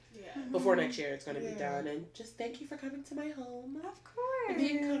soon, but before next year it's going to be done. And just thank you for coming to my home. Of course. And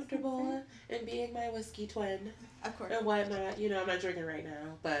being comfortable and being my whiskey twin. Of course. And whatnot. I'm not drinking right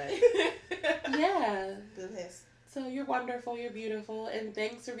now, but yeah. Goodness. So you're wonderful, you're beautiful, and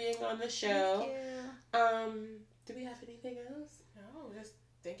thanks for being on the show. Thank you. Do we have anything else? No, just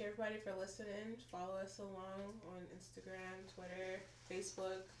thank everybody for listening. Follow us along on Instagram, Twitter,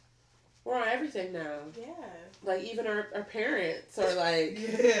 Facebook. We're on everything now. Yeah. Like even our parents are like,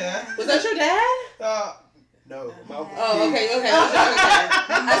 Yeah. was that your dad? No. Oh, okay. I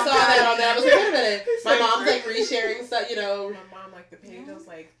saw that on there. I was like, wait a minute. My mom's like resharing stuff, My mom liked the page. I was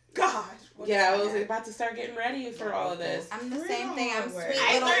like, God. Yeah, I was like, about to start getting ready for all of this. I'm the same thing. I'm sweet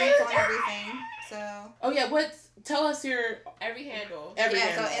I little eats on everything. So Oh yeah, tell us your Every handle. handle.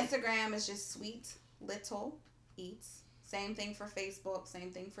 So Instagram is just sweet little eats. Same thing for Facebook.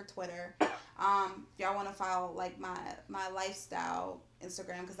 Same thing for Twitter. Y'all want to follow like my lifestyle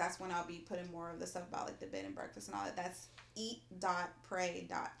Instagram because that's when I'll be putting more of the stuff about like the bed and breakfast and all that. That's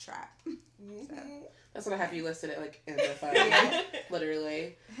eat.pray.trap. So. That's what I have you listed it like in the phone. Yeah.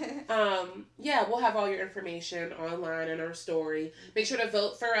 Literally. We'll have all your information online in our story. Make sure to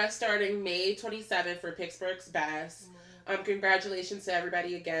vote for us starting May 27th for Pittsburgh's Best. Congratulations to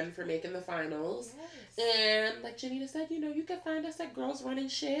everybody again for making the finals. Yes. And like Janita said, you can find us at Girls Running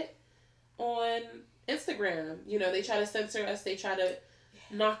Shit on Instagram. They try to censor us. They try to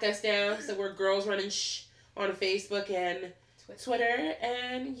knock us down. So we're Girls Running Shh on Facebook and Twitter.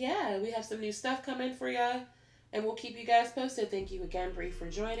 And we have some new stuff coming for ya. And we'll keep you guys posted. Thank you again, Bree, for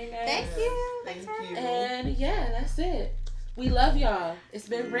joining us. Thank you. Thank Thanks for you. And that's it. We love y'all. It's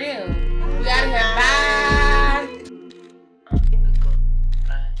been real. We out of here. Bye.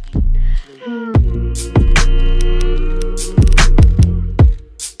 Shhh.